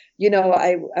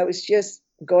 I was just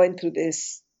going through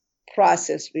this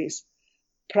process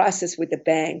with the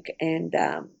bank, and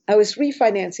I was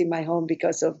refinancing my home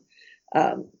because of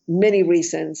many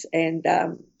reasons, and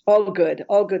all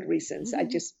good reasons. I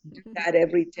just do that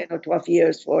every 10 or 12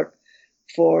 years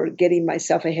for getting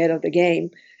myself ahead of the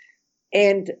game.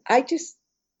 And I just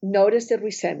noticed the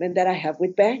resentment that I have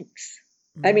with banks.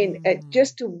 I mean,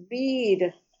 just to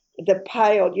read the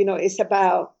pile, it's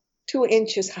about 2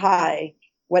 inches high,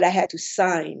 what I had to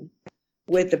sign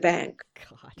with the bank,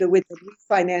 with the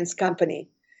refinance company.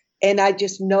 And I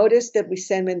just noticed the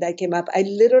resentment that came up. I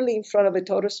literally, in front of a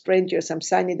total strangers, I'm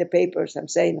signing the papers. I'm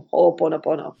saying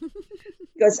Ho'oponopono.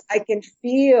 Because I can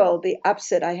feel the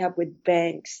upset I have with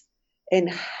banks and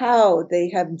how they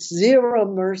have zero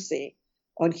mercy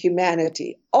on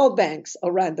humanity. All banks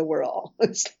around the world.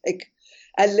 It's like,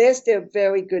 unless they're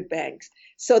very good banks.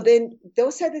 So then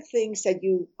those are the things that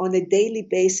you, on a daily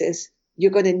basis, you're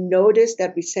going to notice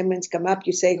that resentments come up.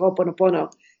 You say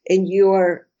Ho'oponopono, and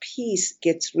your peace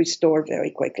gets restored very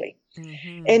quickly.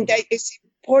 Mm-hmm. And it's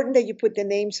important that you put the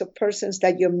names of persons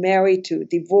that you're married to,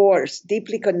 divorced,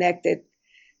 deeply connected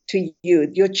to you,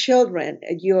 your children,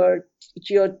 your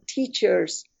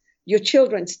teachers, your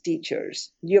children's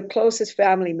teachers, your closest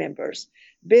family members,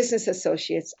 business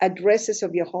associates, addresses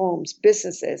of your homes,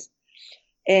 businesses,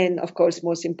 and of course,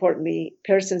 most importantly,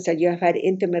 persons that you have had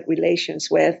intimate relations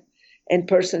with and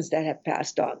persons that have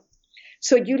passed on.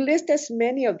 So you list as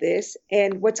many of this,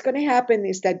 and what's going to happen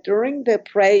is that during the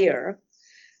prayer,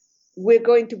 we're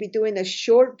going to be doing a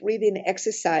short breathing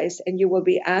exercise, and you will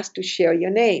be asked to share your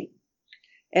name,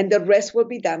 and the rest will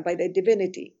be done by the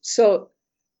divinity. So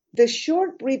the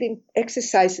short breathing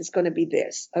exercise is going to be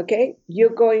this, okay? You're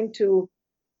going to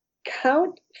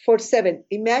count for 7.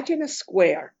 Imagine a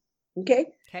square, okay?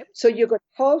 So you're going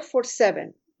to hold for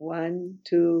 7. 1,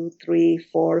 2, 3,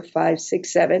 4, 5,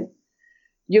 6, 7.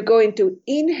 You're going to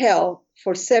inhale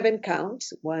for 7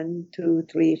 counts. 1, 2,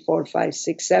 3, 4, 5,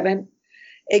 6, 7.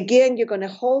 Again, you're going to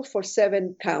hold for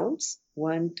 7 counts.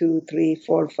 1, 2, 3,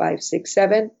 4, 5, 6,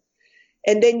 7.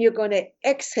 And then you're going to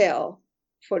exhale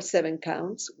for 7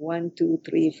 counts. 1, 2,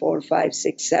 3, 4, 5,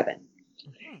 6, 7.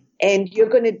 And you're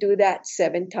going to do that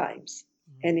 7 times.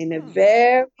 And in a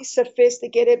very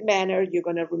sophisticated manner, you're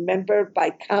going to remember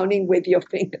by counting with your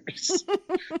fingers.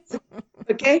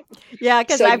 Okay? Yeah,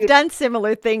 because I've done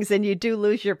similar things and you do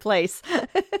lose your place.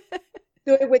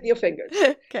 Do it with your fingers.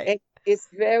 Okay. And it's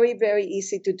very, very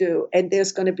easy to do. And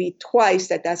there's going to be twice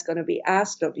that's going to be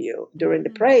asked of you during the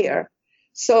prayer.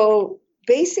 So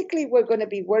basically, we're going to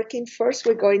be working first.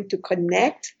 We're going to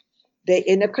connect the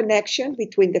inner connection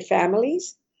between the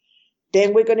families.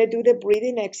 Then we're going to do the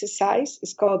breathing exercise.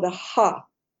 It's called the Ha.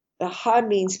 The Ha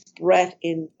means breath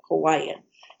in Hawaiian.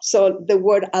 So the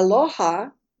word aloha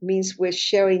means we're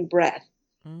sharing breath.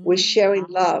 We're sharing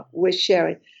love. We're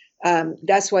sharing.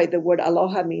 That's why the word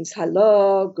aloha means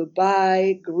hello,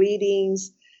 goodbye,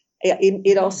 greetings.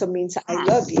 It also means I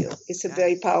love you. It's a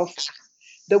very powerful.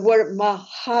 The word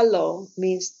mahalo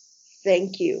means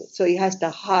thank you. So it has the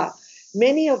Ha.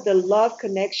 Many of the love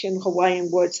connection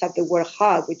Hawaiian words have the word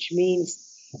ha, which means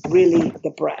really the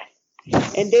breath.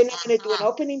 And then I'm going to do an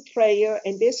opening prayer,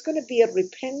 and there's going to be a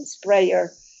repentance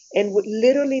prayer. And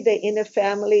literally, the inner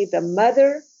family, the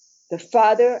mother, the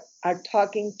father are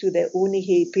talking to the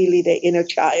Unihi Pili, the inner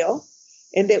child,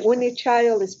 and the inner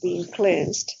child is being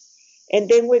cleansed. And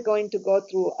then we're going to go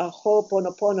through a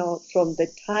Ho'oponopono from the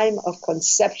time of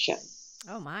conception.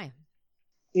 Oh, my.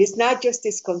 It's not just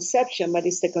this conception, but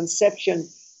it's the conception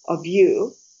of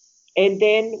you. And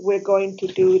then we're going to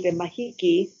do the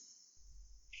Mahiki,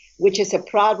 which is a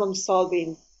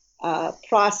problem-solving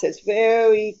process,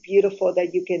 very beautiful,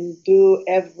 that you can do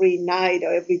every night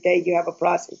or every day. You have a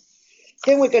process.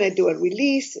 Then we're going to do a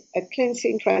release, a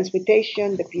cleansing,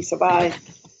 transmutation, the peace of I.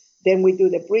 Then we do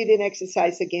the breathing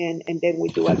exercise again, and then we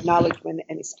do acknowledgement,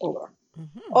 and it's over.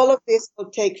 Mm-hmm. All of this will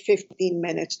take 15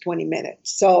 minutes, 20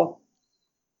 minutes. So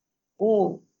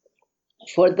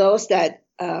for those that,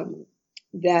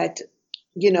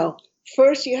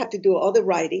 first you have to do all the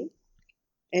writing,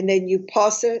 and then you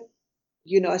pause it,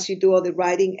 as you do all the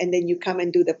writing, and then you come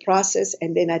and do the process.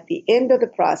 And then at the end of the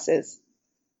process,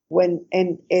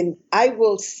 and I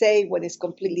will say when it's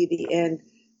completely the end,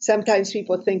 sometimes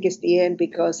people think it's the end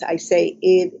because I say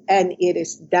it and it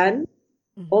is done.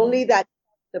 Mm-hmm. Only that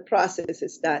the process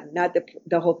is done, not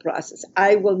the whole process.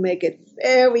 I will make it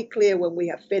very clear when we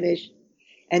have finished,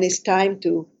 and it's time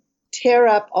to tear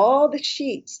up all the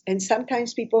sheets. And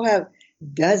sometimes people have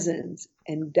dozens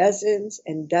and dozens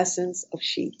and dozens of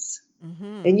sheets.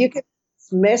 Mm-hmm. And you can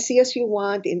as messy as you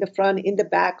want, in the front, in the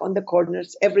back, on the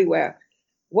corners, everywhere.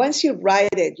 Once you write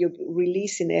it, you're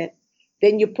releasing it.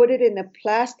 Then you put it in a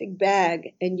plastic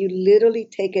bag, and you literally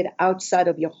take it outside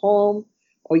of your home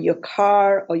or your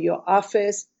car or your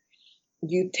office.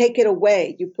 You take it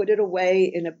away. You put it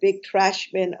away in a big trash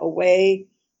bin away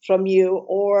from you,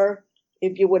 or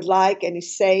if you would like and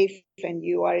it's safe and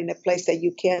you are in a place that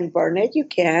you can burn it, you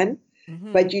can.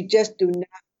 Mm-hmm. But you just do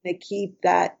not keep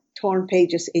that torn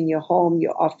pages in your home,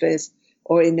 your office,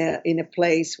 or in a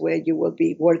place where you will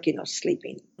be working or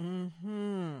sleeping.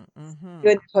 Mm-hmm. Mm-hmm.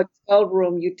 You're in a hotel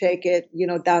room, you take it,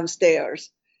 downstairs,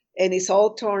 and it's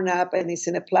all torn up and it's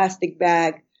in a plastic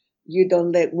bag. You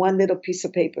don't let one little piece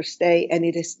of paper stay, and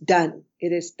it is done.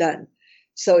 It is done.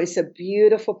 So it's a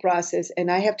beautiful process.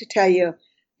 And I have to tell you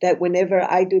that whenever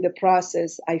I do the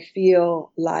process, I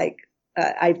feel like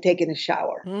I've taken a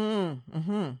shower.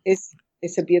 Mm-hmm.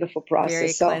 It's a beautiful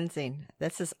process. Very cleansing.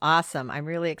 This is awesome. I'm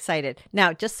really excited.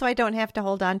 Now, just so I don't have to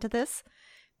hold on to this,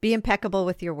 be impeccable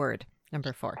with your word.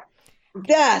 Number 4.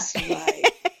 That's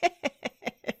right.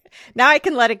 Now I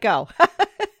can let it go.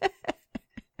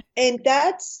 And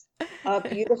that's a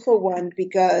beautiful one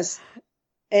because,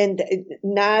 and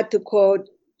not to quote,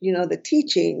 the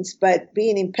teachings, but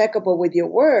being impeccable with your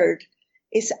word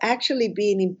is actually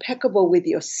being impeccable with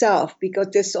yourself, because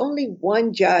there's only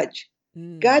one judge.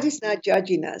 God is not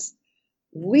judging us.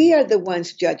 We are the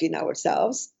ones judging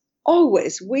ourselves.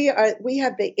 Always. We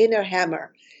have the inner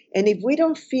hammer. And if we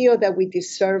don't feel that we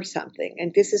deserve something,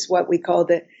 and this is what we call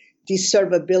the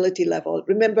deservability level.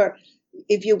 Remember,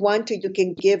 if you want to, you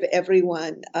can give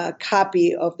everyone a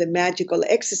copy of the magical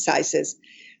exercises,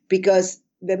 because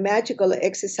the magical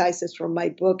exercises from my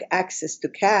book, Access to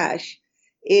Cash,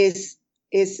 is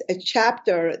a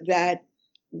chapter that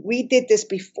we did this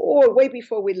before, way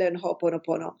before we learned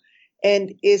Ho'oponopono,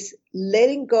 and is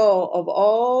letting go of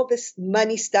all this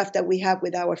money stuff that we have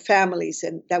with our families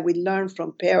and that we learn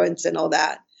from parents and all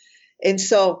that. And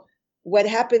so what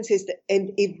happens is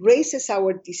and it raises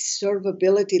our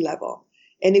deservability level.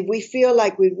 And if we feel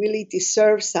like we really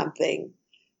deserve something,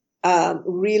 that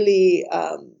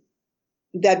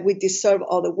we deserve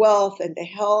all the wealth and the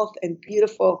health and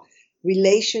beautiful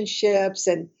relationships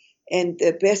and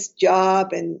the best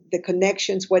job and the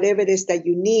connections, whatever it is that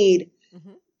you need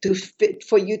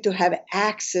for you to have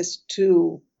access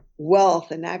to wealth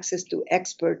and access to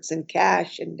experts and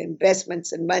cash and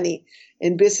investments and money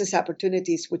and business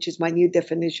opportunities, which is my new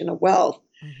definition of wealth,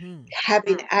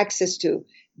 having access to.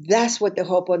 That's what the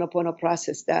Ho'oponopono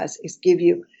process does, is give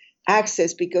you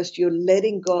access, because you're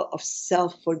letting go of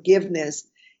self-forgiveness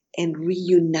and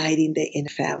reuniting the inner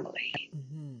family.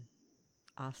 Mm-hmm.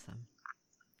 Awesome.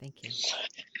 Thank you.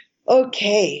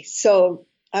 Okay, so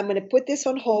I'm going to put this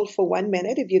on hold for 1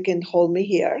 minute, if you can hold me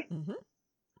here. Mm-hmm.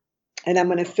 And I'm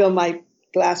going to fill my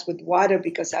glass with water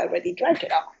because I already drank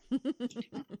it up.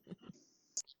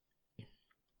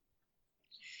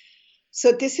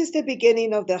 So this is the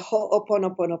beginning of the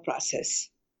Ho'oponopono process.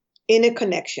 Inner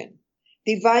connection.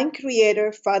 Divine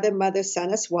Creator, Father, Mother,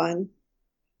 Son as one.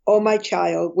 Oh, my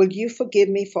child, will you forgive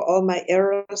me for all my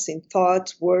errors in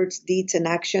thoughts, words, deeds, and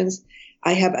actions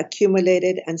I have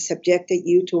accumulated and subjected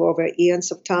you to over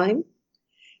eons of time?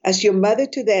 As your mother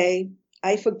today,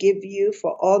 I forgive you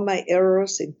for all my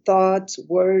errors in thoughts,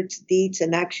 words, deeds,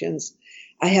 and actions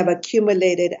I have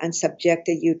accumulated and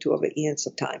subjected you to over eons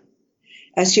of time.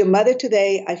 As your mother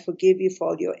today, I forgive you for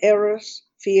all your errors,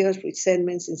 fears,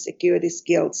 resentments, insecurities,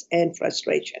 guilt, and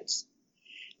frustrations.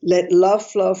 Let love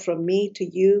flow from me to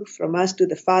you, from us to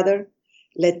the Father.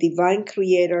 Let divine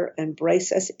Creator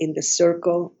embrace us in the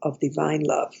circle of divine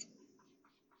love.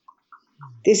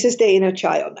 This is the inner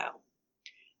child now.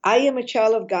 I am a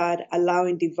child of God,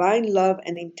 allowing divine love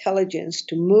and intelligence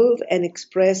to move and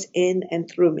express in and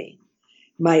through me.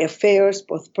 My affairs,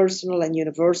 both personal and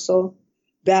universal,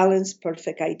 balance,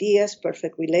 perfect ideas,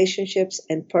 perfect relationships,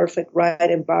 and perfect right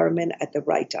environment at the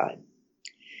right time.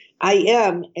 I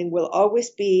am and will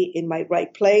always be in my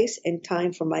right place and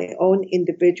time for my own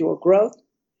individual growth,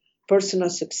 personal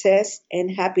success, and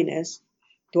happiness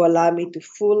to allow me to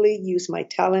fully use my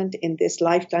talent in this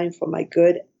lifetime for my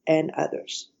good and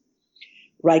others.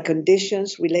 Right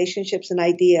conditions, relationships, and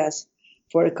ideas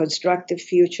for a constructive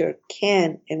future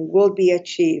can and will be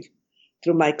achieved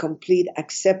through my complete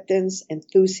acceptance,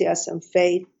 enthusiasm,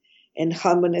 faith, and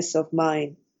humbleness of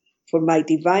mind for my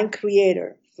divine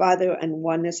Creator, Father, and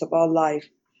oneness of all life,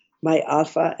 my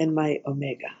Alpha and my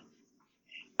Omega.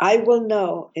 I will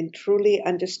know and truly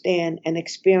understand and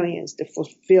experience the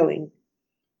fulfilling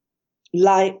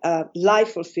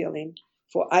life fulfilling,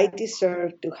 for I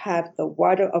deserve to have the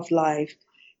water of life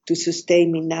to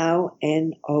sustain me now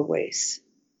and always,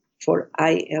 for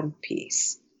I am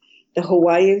peace. The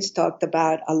Hawaiians talked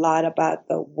a lot about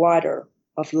the water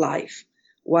of life.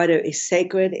 Water is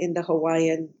sacred in the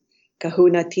Hawaiian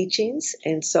Kahuna teachings,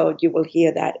 and so you will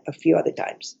hear that a few other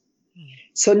times.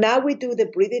 So now we do the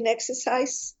breathing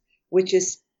exercise, which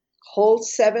is hold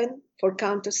 7 for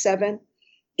count to 7,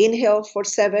 inhale for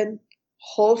 7,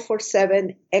 hold for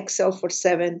 7, exhale for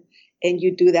 7, and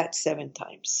you do that 7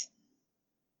 times.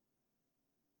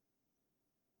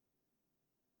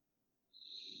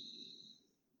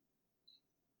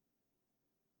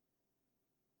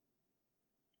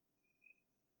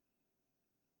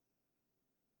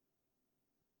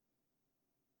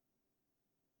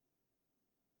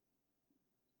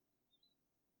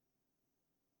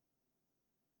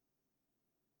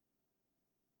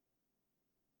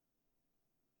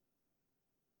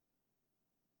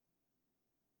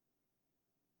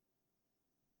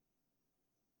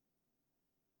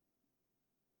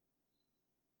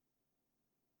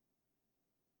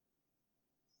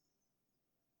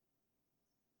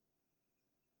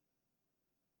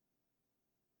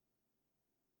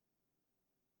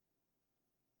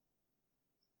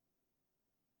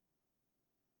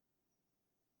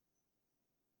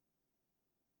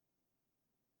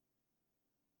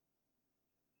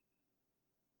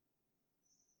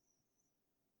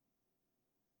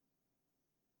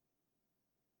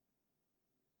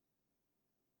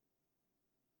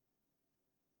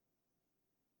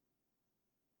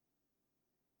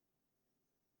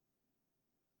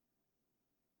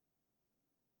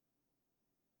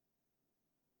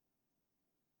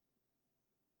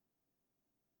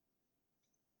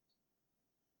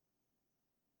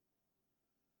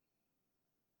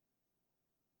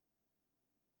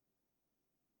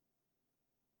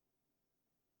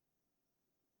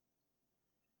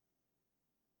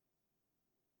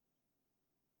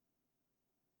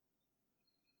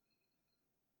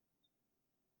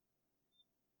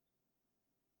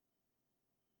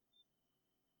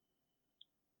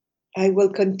 I will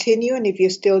continue, and if you're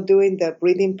still doing the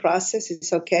breathing process,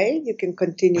 it's okay. You can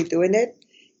continue doing it.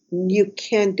 You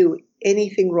can't do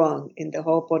anything wrong in the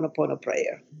Ho'oponopono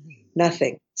prayer.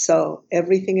 Nothing. So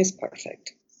everything is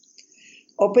perfect.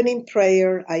 Opening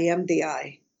prayer, I am the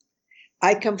I.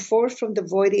 I come forth from the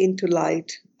void into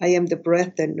light. I am the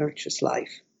breath that nurtures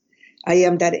life. I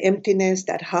am that emptiness,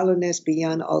 that hollowness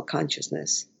beyond all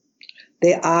consciousness.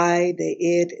 The I, the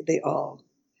it, the all.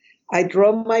 I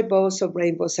draw my bows of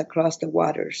rainbows across the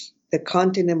waters, the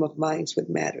continent of minds with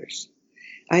matters.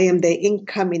 I am the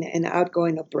incoming and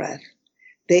outgoing of breath,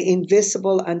 the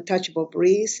invisible, untouchable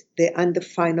breeze, the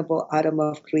undefinable atom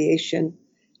of creation.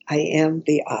 I am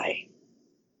the I.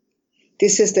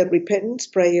 This is the repentance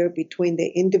prayer between the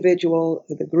individual,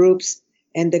 the groups,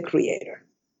 and the Creator.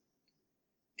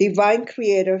 Divine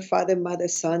Creator, Father, Mother,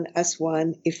 Son, as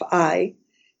one, if I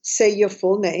say your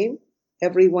full name,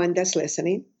 everyone that's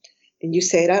listening, and you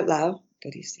say it out loud,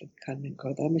 Carmen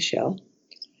Corda Michelle,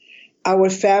 our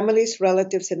families,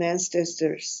 relatives, and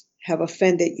ancestors have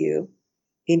offended you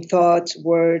in thoughts,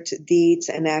 words, deeds,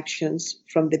 and actions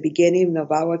from the beginning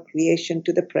of our creation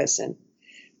to the present.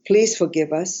 Please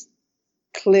forgive us,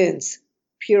 cleanse,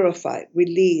 purify,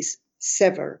 release,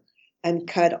 sever, and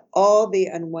cut all the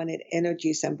unwanted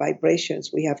energies and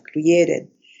vibrations we have created,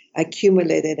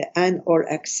 accumulated, and or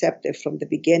accepted from the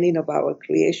beginning of our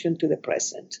creation to the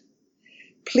present.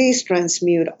 Please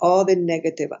transmute all the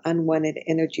negative, unwanted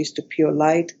energies to pure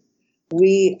light.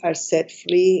 We are set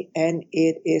free and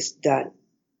it is done.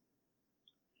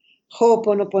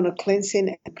 Ho'oponopono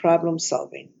cleansing and problem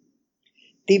solving.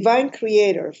 Divine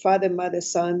Creator, Father, Mother,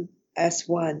 Son, as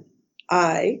one.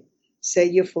 I, say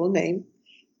your full name,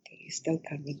 Teresa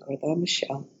Carmen Cordova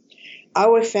Michelle.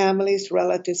 Our families,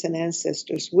 relatives, and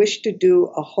ancestors wish to do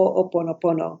a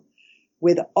Ho'oponopono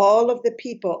with all of the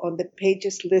people on the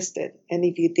pages listed. And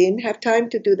if you didn't have time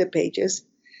to do the pages,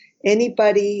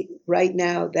 anybody right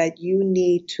now that you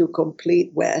need to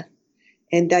complete with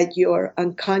and that your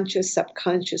unconscious,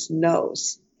 subconscious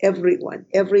knows,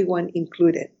 everyone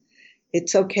included.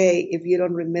 It's okay if you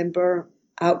don't remember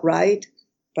outright,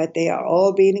 but they are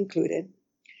all being included,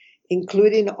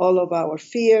 including all of our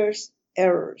fears,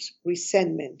 errors,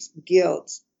 resentments,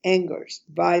 guilts, angers,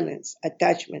 violence,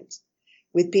 attachments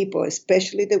with people,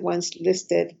 especially the ones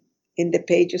listed in the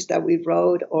pages that we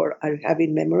wrote or are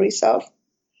having memories of,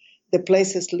 the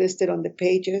places listed on the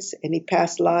pages, any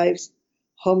past lives,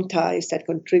 home ties that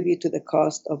contribute to the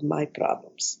cost of my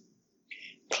problems.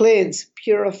 Cleanse,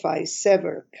 purify,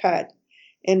 sever, cut,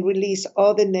 and release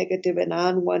all the negative and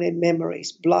unwanted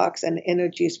memories, blocks, and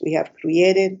energies we have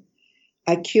created,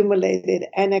 accumulated,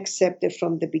 and accepted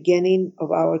from the beginning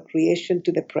of our creation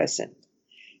to the present.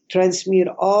 Transmute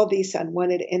all these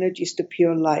unwanted energies to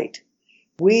pure light.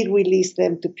 We release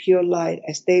them to pure light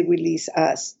as they release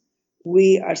us.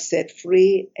 We are set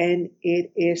free and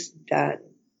it is done.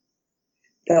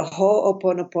 The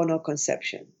Ho'oponopono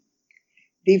conception.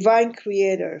 Divine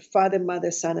Creator, Father,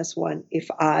 Mother, Son as one. If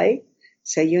I,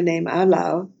 say your name out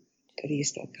loud,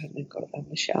 Teresa Carmen Cordova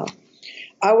Michelle.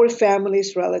 Our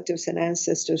families, relatives, and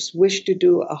ancestors wish to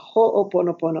do a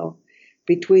Ho'oponopono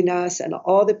between us and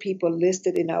all the people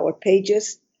listed in our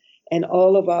pages and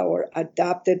all of our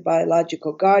adopted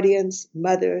biological guardians,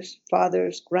 mothers,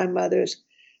 fathers, grandmothers,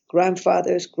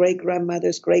 grandfathers,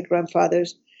 great-grandmothers,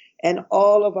 great-grandfathers, and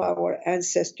all of our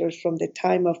ancestors from the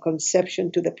time of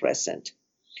conception to the present.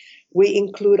 We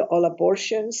include all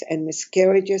abortions and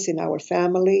miscarriages in our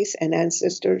families and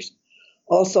ancestors,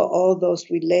 also all those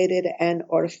related and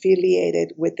or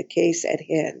affiliated with the case at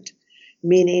hand,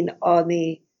 meaning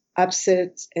any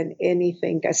upsets and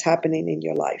anything that's happening in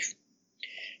your life.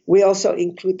 We also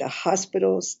include the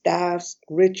hospitals, staffs,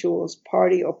 rituals,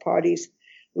 party or parties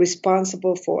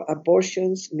responsible for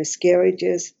abortions,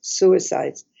 miscarriages,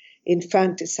 suicides,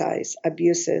 infanticides,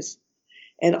 abuses,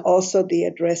 and also the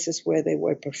addresses where they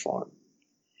were performed.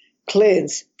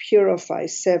 Cleanse, purify,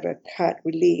 sever, cut,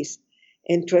 release,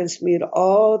 and transmute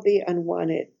all the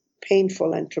unwanted,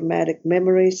 painful, and traumatic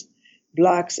memories,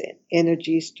 blocks, and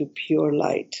energies to pure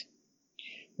light.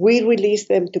 We release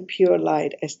them to pure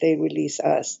light as they release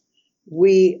us.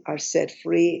 We are set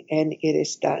free and it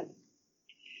is done.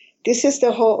 This is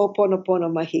the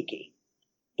Ho'oponopono Mahiki,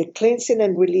 the cleansing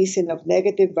and releasing of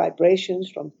negative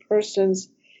vibrations from persons,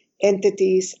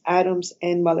 entities, atoms,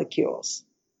 and molecules.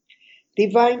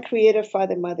 Divine Creator,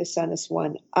 Father, Mother, Son as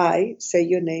one. I, say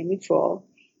your name in full,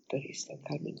 Teresa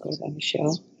Carmen Cordova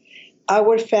Michelle.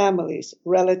 Our families,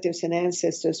 relatives, and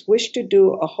ancestors wish to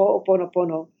do a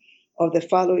Ho'oponopono of the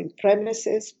following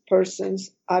premises, persons,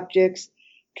 objects,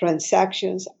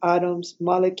 transactions, atoms,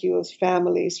 molecules,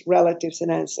 families, relatives, and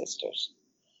ancestors.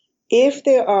 If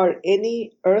there are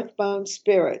any earthbound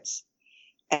spirits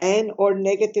and or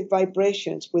negative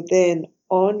vibrations within,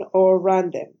 on, or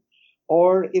around them,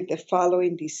 or if the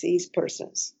following deceased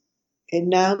persons. And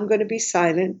now I'm going to be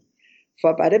silent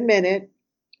for about a minute,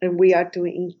 and we are to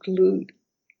include,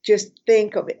 just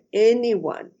think of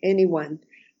anyone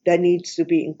that needs to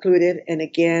be included. And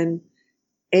again,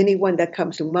 anyone that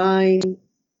comes to mind,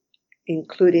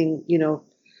 including,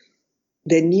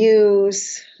 the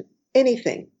news,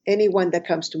 anyone that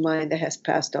comes to mind that has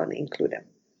passed on, include them.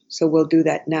 So we'll do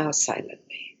that now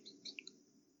silently.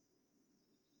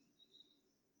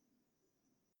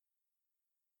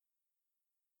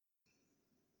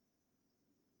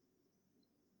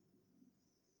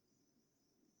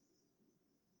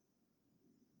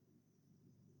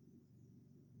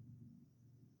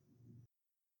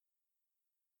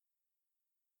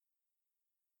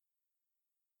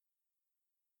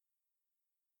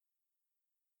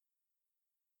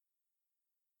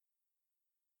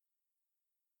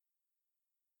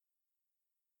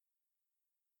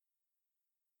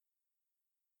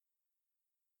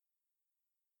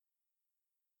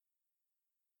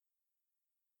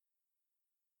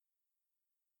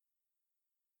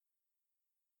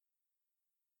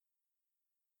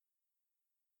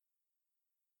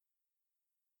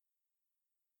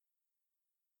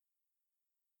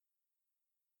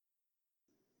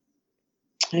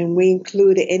 And we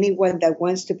include anyone that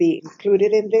wants to be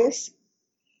included in this.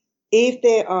 If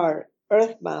they are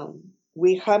earthbound,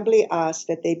 we humbly ask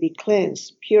that they be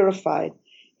cleansed, purified,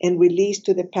 and released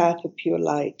to the path of pure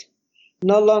light.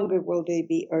 No longer will they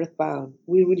be earthbound.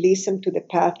 We release them to the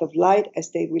path of light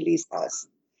as they release us.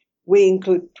 We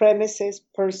include premises,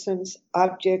 persons,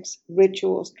 objects,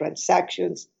 rituals,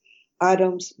 transactions,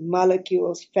 atoms,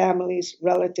 molecules, families,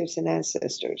 relatives, and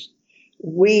ancestors.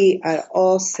 We are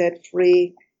all set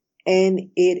free,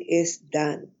 and it is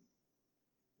done.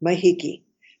 Mahiki.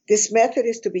 This method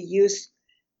is to be used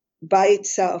by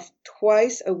itself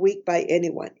twice a week by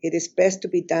anyone. It is best to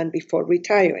be done before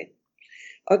retiring.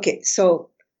 Okay, so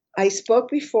I spoke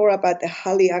before about the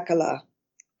Haleakala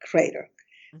crater.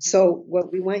 So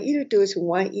what we want you to do is we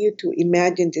want you to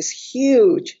imagine this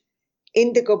huge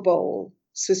indigo bowl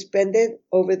suspended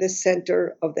over the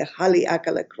center of the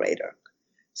Haleakala crater.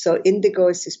 So indigo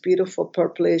is this beautiful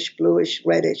purplish, bluish,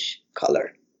 reddish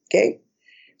color. Okay?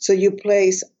 So you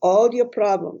place all your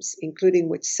problems, including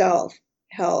with self,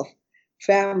 health,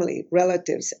 family,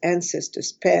 relatives,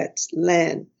 ancestors, pets,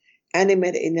 land,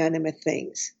 animate, inanimate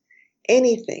things,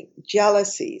 anything,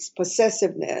 jealousies,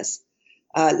 possessiveness,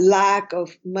 lack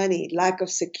of money, lack of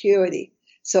security.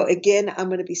 So again, I'm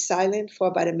going to be silent for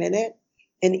about a minute.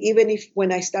 And even if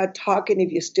when I start talking,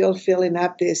 if you're still filling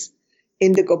up this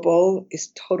indigo bowl,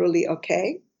 is totally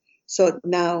okay. So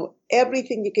now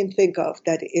everything you can think of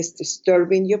that is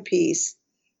disturbing your peace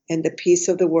and the peace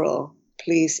of the world,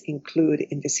 please include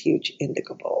in this huge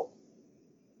indigo bowl.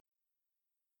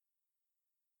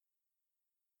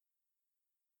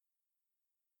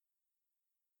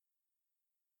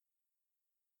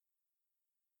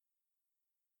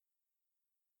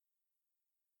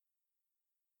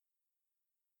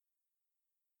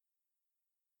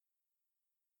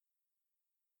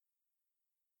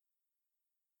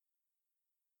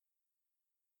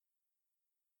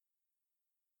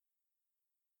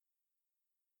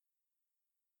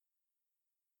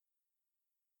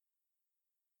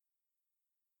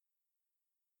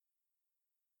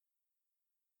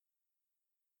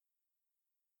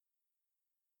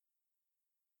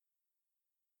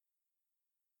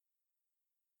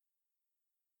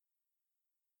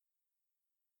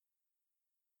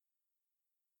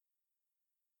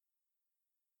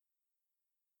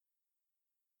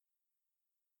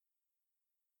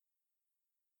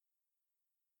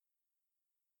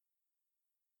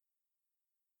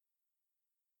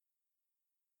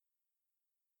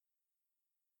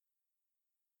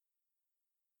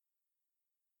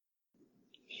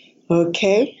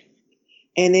 Okay?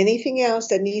 And anything else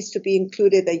that needs to be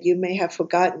included that you may have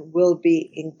forgotten will be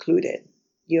included.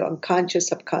 Your unconscious,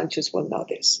 subconscious will know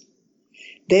this.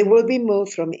 They will be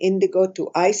moved from indigo to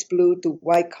ice blue to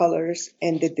white colors,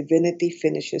 and the divinity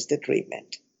finishes the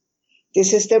treatment.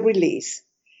 This is the release.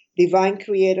 Divine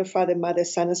Creator, Father, Mother,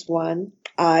 Son as one.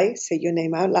 I, say your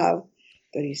name out loud,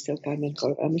 Doristel Carmen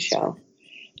Corva Michelle.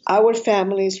 Our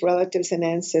families, relatives, and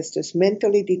ancestors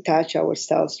mentally detach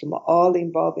ourselves from all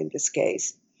involved in this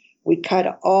case. We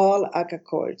cut all Aka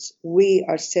cords. We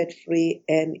are set free,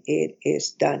 and it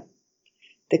is done.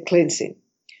 The cleansing.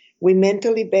 We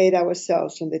mentally bathe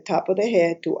ourselves from the top of the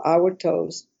head to our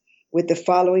toes with the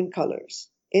following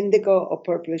colors: indigo or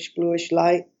purplish bluish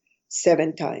light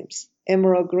 7 times,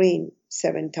 emerald green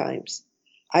 7 times,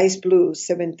 ice blue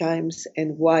 7 times,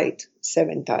 and white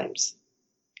 7 times.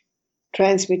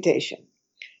 Transmutation.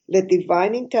 Let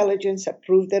divine intelligence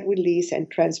approve the release and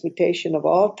transmutation of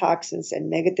all toxins and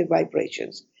negative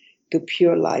vibrations to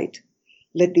pure light.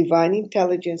 Let divine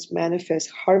intelligence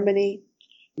manifest harmony,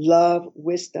 love,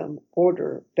 wisdom,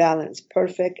 order, balance,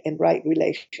 perfect and right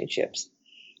relationships,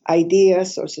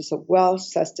 ideas, sources of wealth,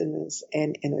 sustenance,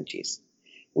 and energies.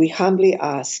 We humbly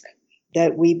ask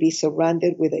that we be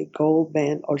surrounded with a gold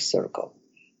band or circle.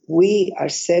 We are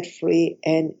set free,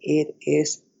 and it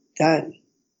is done.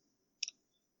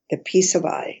 The peace of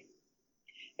I.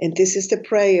 And this is the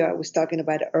prayer I was talking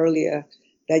about earlier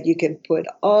that you can put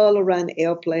all around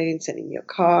airplanes and in your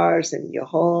cars and in your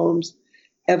homes,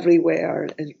 everywhere,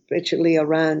 and especially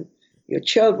around your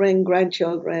children,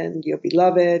 grandchildren, your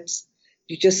beloveds.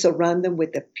 You just surround them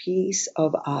with the peace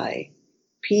of I.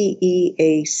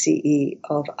 Peace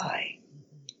of I.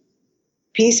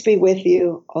 Peace be with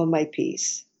you, all my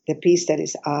peace. The peace that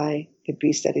is I, the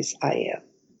peace that is I am.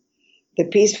 The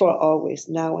peace for always,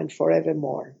 now and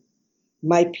forevermore.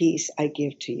 My peace I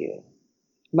give to you.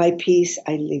 My peace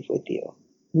I live with you.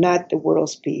 Not the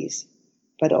world's peace,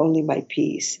 but only my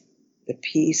peace, the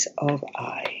peace of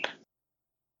I.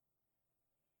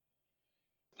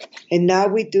 And now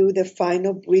we do the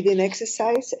final breathing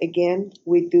exercise. Again,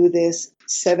 we do this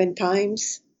 7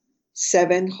 times.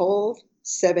 7 hold,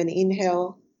 7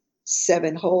 inhale,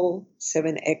 7 hold,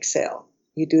 7 exhale.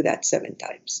 You do that 7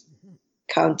 times.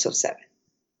 Counts of 7.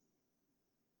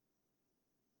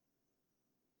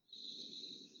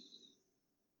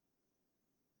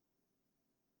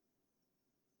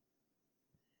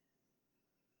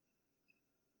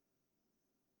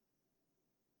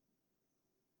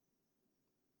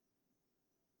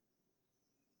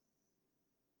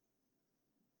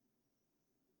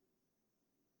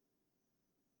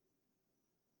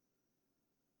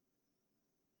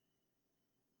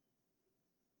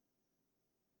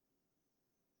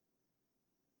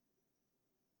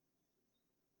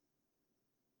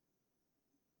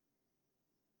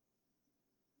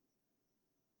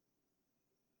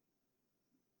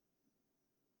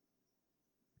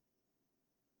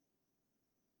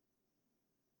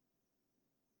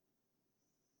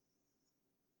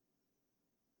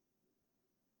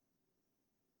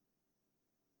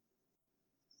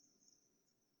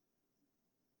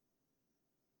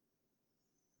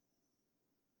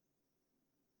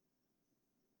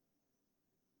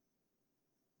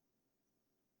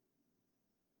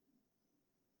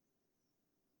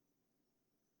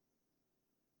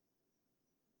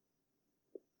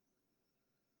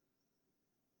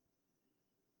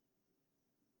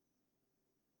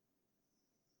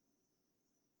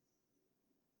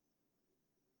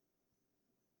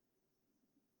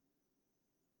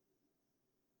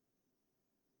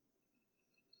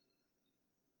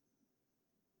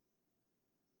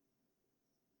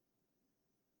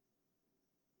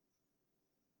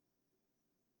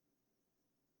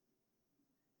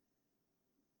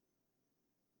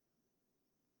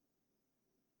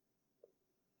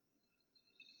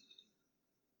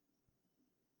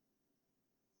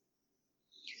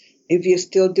 If you're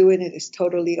still doing it, it's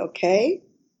totally okay.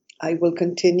 I will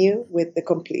continue with the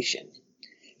completion.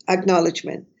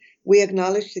 Acknowledgement. We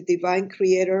acknowledge the divine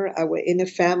creator, our inner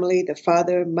family, the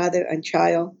father, mother, and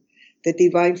child, the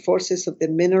divine forces of the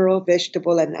mineral,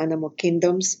 vegetable, and animal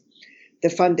kingdoms, the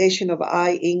foundation of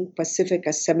I, Inc.,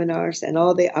 Pacifica Seminars, and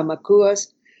all the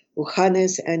Amakuas,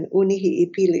 Uhanes, and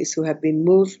Unihiipilis who have been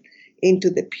moved into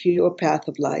the pure path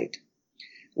of light.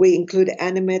 We include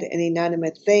animate and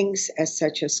inanimate things as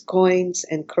such as coins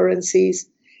and currencies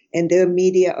and their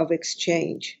media of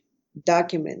exchange,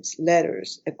 documents,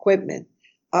 letters, equipment,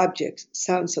 objects,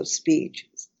 sounds of speech,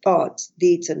 thoughts,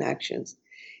 deeds, and actions,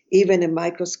 even a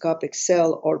microscopic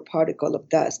cell or particle of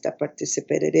dust that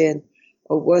participated in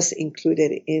or was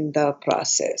included in the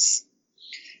process.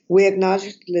 We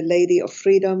acknowledge the Lady of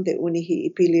Freedom, the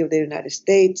Unihiipili of the United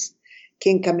States,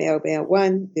 King Kamehameha I,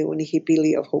 the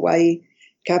Unihiipili of Hawaii,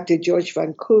 Captain George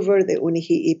Vancouver, the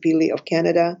Unihiipili of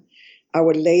Canada,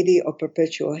 Our Lady of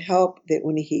Perpetual Help, the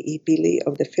Unihiipili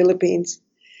of the Philippines,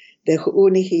 the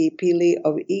Unihiipili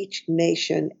of each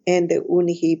nation, and the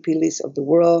Unihiipilis of the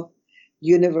world,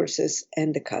 universes,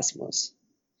 and the cosmos.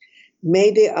 May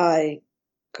the I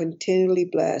continually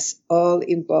bless all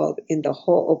involved in the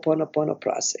Ho'oponopono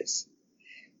process.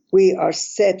 We are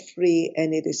set free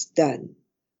and it is done.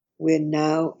 We're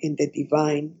now in the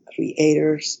divine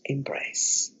creator's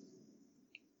embrace.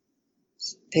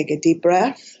 Take a deep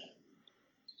breath.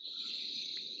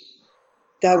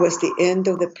 That was the end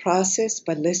of the process,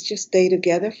 but let's just stay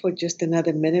together for just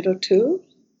another minute or two.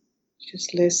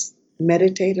 Just let's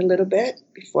meditate a little bit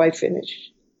before I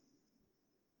finish.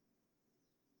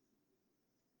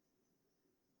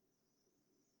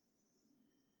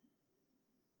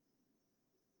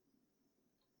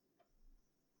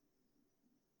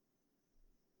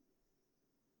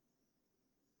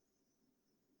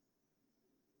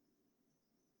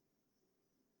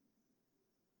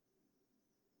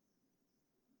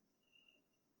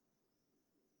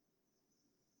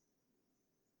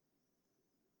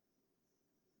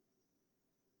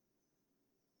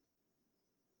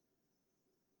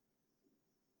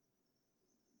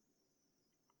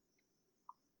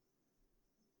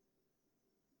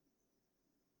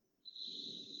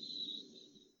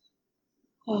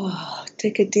 Oh,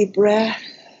 take a deep breath.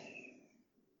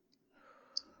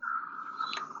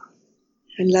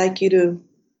 I'd like you to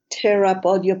tear up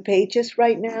all your pages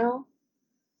right now.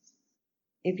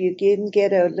 If you can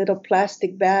get a little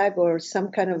plastic bag or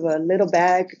some kind of a little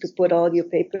bag to put all your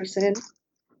papers in,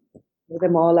 put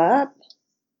them all up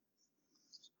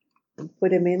and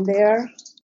put them in there.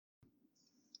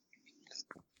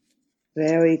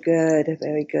 Very good,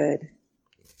 very good.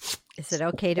 Is it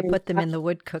okay to put them in the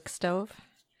wood cook stove?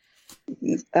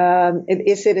 Is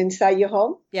it inside your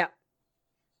home? Yeah.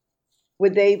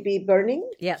 Would they be burning?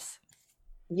 Yes.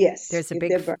 Yes. There's a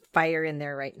big fire in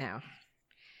there right now.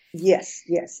 Yes,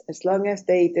 yes. As long as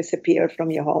they disappear from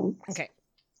your home. Okay.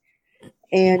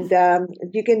 And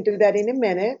you can do that in a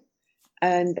minute.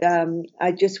 And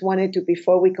I just wanted to,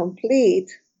 before we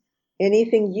complete,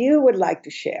 anything you would like to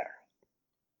share.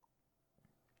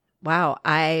 Wow,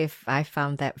 I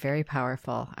found that very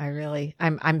powerful.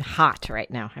 I'm hot right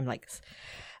now. I'm like,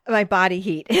 my body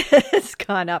heat has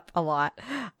gone up a lot.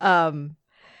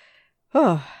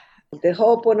 Oh, The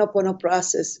Ho'oponopono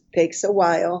process takes a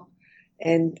while,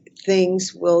 and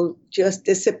things will just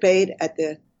dissipate at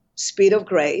the speed of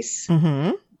grace.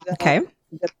 mm-hmm. Okay.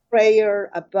 The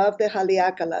prayer above the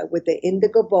Haleakala with the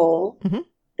indigo bowl,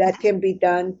 that can be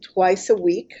done twice a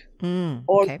week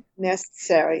or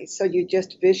necessary. So you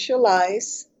just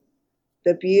visualize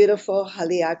the beautiful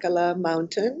Haleakala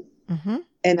mountain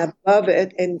and above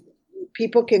it, and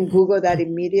people can Google that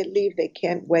immediately if they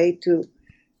can't wait to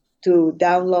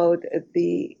download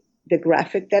the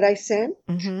graphic that I sent.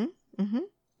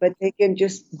 But they can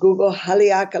just Google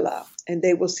Haleakala and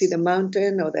they will see the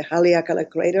mountain or the Haleakala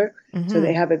crater. So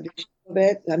they have a vision of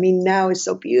it. I mean, now it's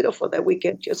so beautiful that we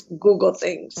can just Google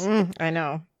things. I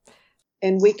know.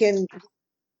 And we can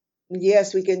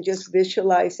just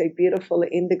visualize a beautiful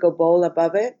indigo bowl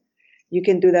above it. You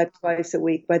can do that twice a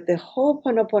week. But the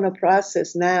Ho'oponopono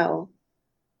process now,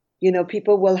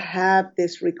 people will have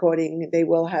this recording. They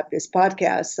will have this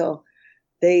podcast. So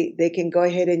they can go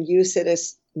ahead and use it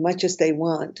as much as they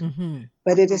want.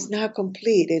 But it is now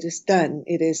complete. It is done.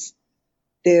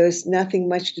 There's nothing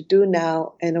much to do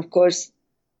now. And of course,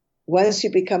 once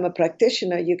you become a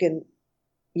practitioner, you can,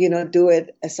 do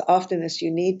it as often as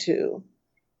you need to.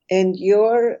 And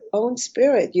your own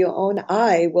spirit, your own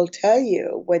eye will tell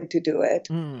you when to do it.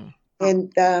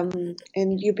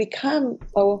 And you become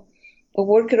a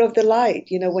worker of the light.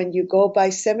 When you go by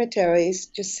cemeteries,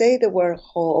 just say the word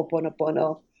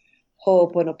Ho'oponopono,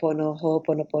 Ho'oponopono,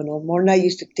 Ho'oponopono. Morna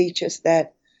used to teach us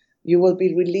that you will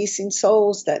be releasing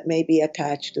souls that may be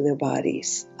attached to their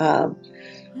bodies.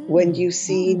 When you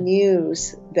see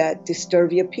news that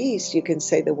disturb your peace, you can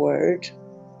say the word.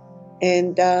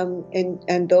 And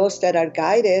those that are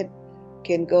guided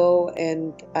can go,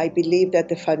 and I believe that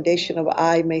the foundation of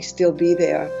I may still be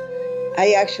there.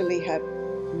 I actually have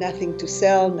nothing to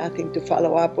sell, nothing to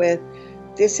follow up with.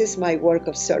 This is my work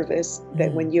of service,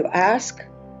 that when you ask,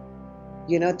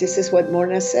 this is what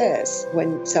Morna says.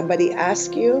 When somebody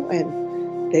asks you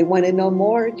and they want to know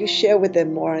more, you share with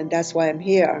them more, and that's why I'm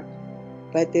here.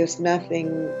 But there's nothing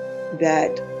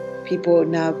that people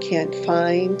now can't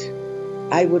find.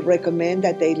 I would recommend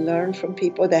that they learn from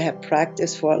people that have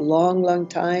practiced for a long, long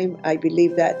time. I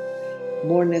believe that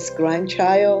Morna's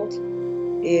grandchild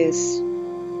is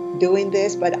doing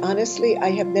this, but honestly,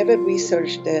 I have never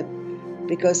researched it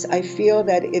because I feel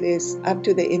that it is up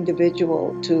to the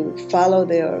individual to follow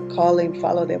their calling,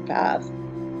 follow their path.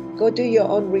 Go do your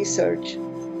own research,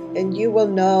 and you will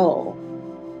know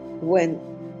when,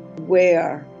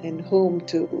 where, and whom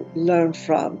to learn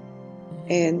from.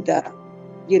 And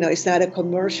it's not a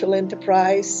commercial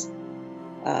enterprise.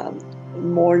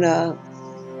 Morna,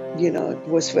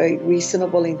 was very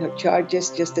reasonable in her charges,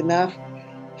 just enough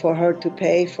for her to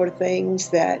pay for things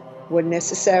that were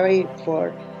necessary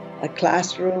for a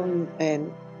classroom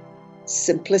and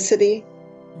simplicity.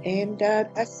 And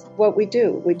that's what we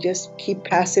do. We just keep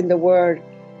passing the word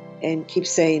and keep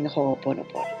saying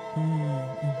Ho'oponopono.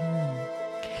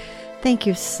 Thank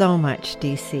you so much,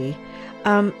 DC.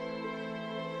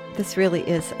 This really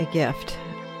is a gift.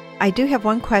 I do have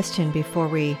one question before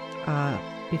we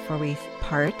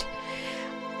part.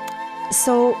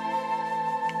 So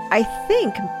I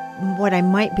think what I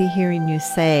might be hearing you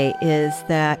say is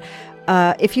that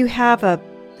if you have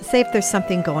say if there's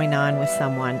something going on with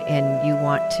someone and you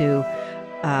want to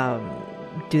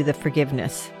do the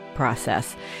forgiveness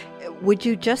process, would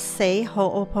you just say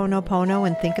Ho'oponopono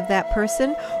and think of that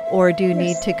person? Or do you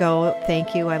need to go,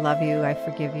 thank you, I love you, I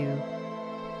forgive you?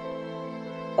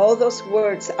 All those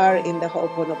words are in the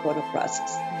Ho'oponopono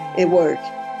process. A word.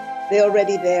 They're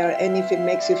already there. And if it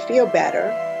makes you feel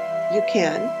better, you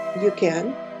can.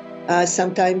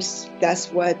 Sometimes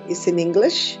that's what is in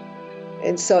English.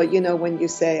 And so, when you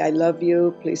say, I love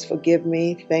you, please forgive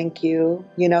me, thank you,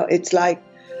 it's like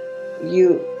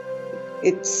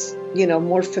it's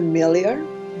more familiar.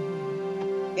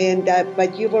 And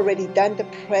but you've already done the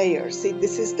prayer. See,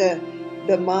 this is the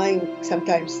mind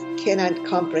sometimes cannot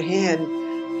comprehend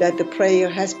that the prayer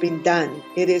has been done.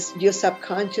 It is, your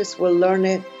subconscious will learn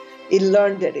it. It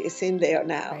learned it. It's in there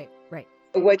now. Right.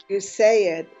 When you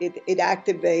say it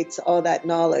activates all that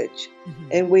knowledge.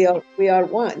 And we are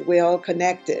one. We are all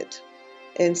connected.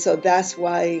 And so that's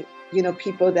why,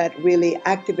 people that really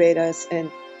activate us and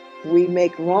we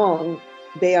make wrong,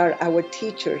 they are our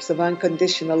teachers of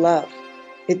unconditional love.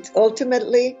 It's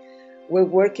ultimately, we're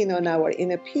working on our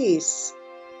inner peace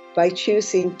by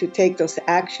choosing to take those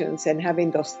actions and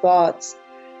having those thoughts.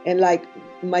 And like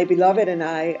my beloved and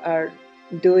I are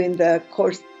doing the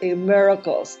Course in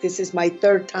Miracles. This is my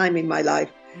third time in my life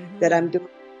that I'm doing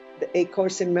a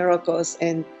Course in Miracles,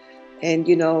 and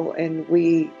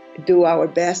we do our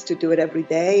best to do it every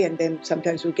day, and then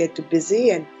sometimes we get too busy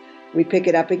and we pick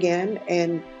it up again,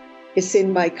 and it's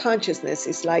in my consciousness.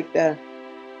 It's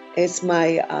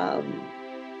my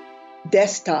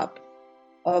desktop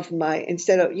of my,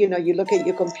 instead of, you look at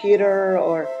your computer,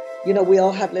 or, we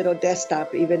all have little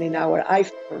desktop, even in our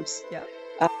iPhones. Yeah.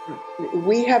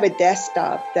 We have a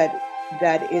desktop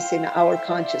that is in our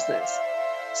consciousness.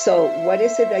 So what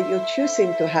is it that you're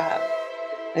choosing to have?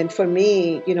 And for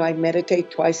me, I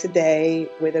meditate twice a day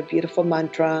with a beautiful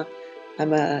mantra.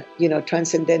 I'm a,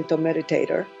 transcendental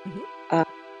meditator.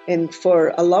 And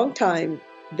for a long time,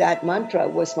 that mantra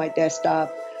was my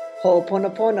desktop.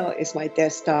 Ho'oponopono is my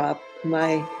desktop.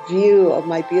 My view of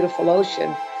my beautiful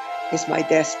ocean is my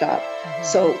desktop.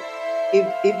 So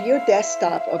if your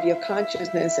desktop of your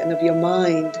consciousness and of your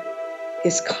mind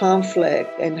is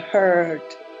conflict and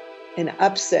hurt and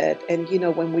upset, and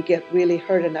when we get really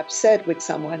hurt and upset with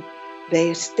someone,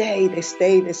 they stay.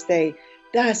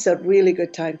 That's a really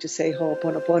good time to say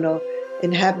Ho'oponopono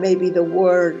and have maybe the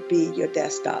word be your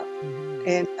desktop.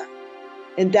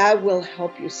 And that will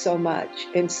help you so much.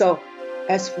 And so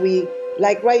as we,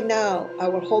 like right now,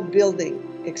 our whole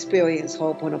building experienced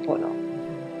Ho'oponopono.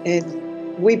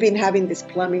 And we've been having these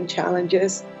plumbing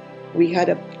challenges. We had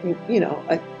a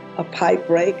pipe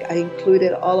break. I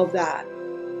included all of that.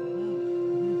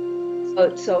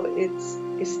 So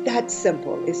it's that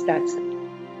simple. It's that simple.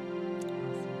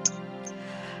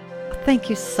 Thank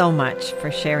you so much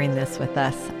for sharing this with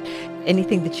us.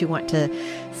 Anything that you want to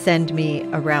send me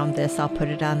around this, I'll put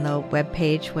it on the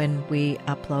webpage when we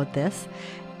upload this.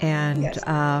 And yes.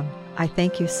 I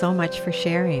thank you so much for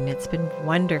sharing. It's been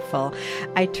wonderful.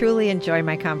 I truly enjoy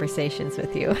my conversations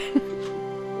with you.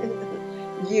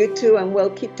 You too, and we'll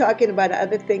keep talking about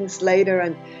other things later,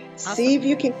 and see if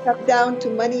you can come down to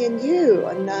Money and You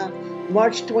on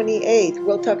March 28th.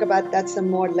 We'll talk about that some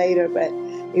more later, but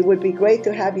it would be great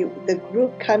to have you. The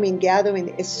group coming, gathering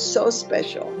is so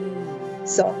special.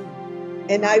 So,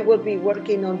 and I will be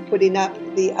working on putting up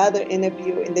the other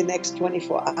interview in the next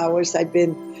 24 hours. I've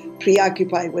been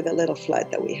preoccupied with a little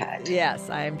flood that we had. Yes,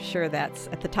 I'm sure that's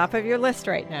at the top of your list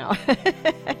right now.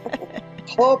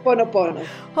 Ho'oponopono.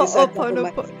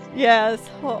 Ho'oponopono. Yes,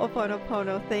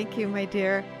 Ho'oponopono. Thank you, my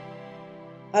dear.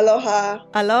 Aloha.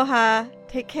 Aloha.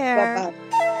 Take care.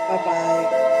 Bye-bye.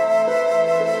 Bye-bye.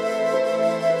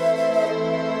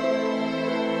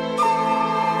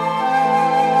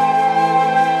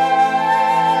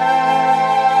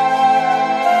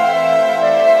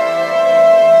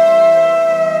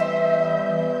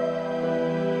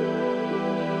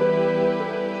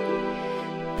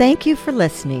 Thank you for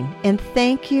listening, and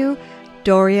thank you,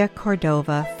 Doria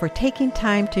Cordova, for taking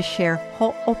time to share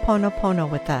Ho'oponopono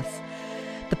with us.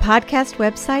 The podcast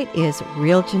website is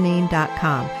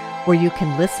realjanine.com, where you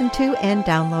can listen to and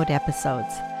download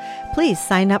episodes. Please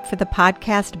sign up for the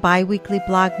podcast bi-weekly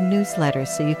blog newsletter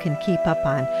so you can keep up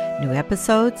on new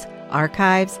episodes,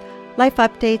 archives, life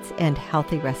updates, and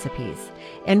healthy recipes.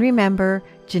 And remember,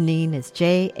 Janine is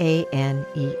Janean.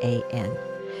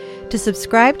 To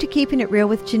subscribe to Keeping It Real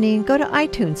with Janine, go to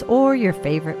iTunes or your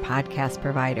favorite podcast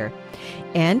provider.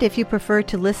 And if you prefer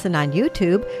to listen on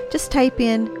YouTube, just type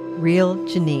in Real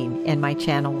Janine and my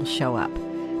channel will show up.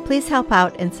 Please help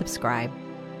out and subscribe.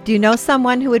 Do you know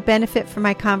someone who would benefit from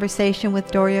my conversation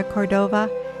with Doria Cordova?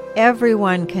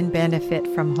 Everyone can benefit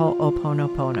from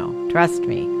Ho'oponopono. Trust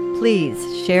me.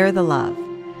 Please share the love.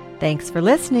 Thanks for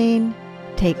listening.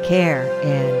 Take care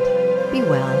and be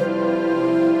well.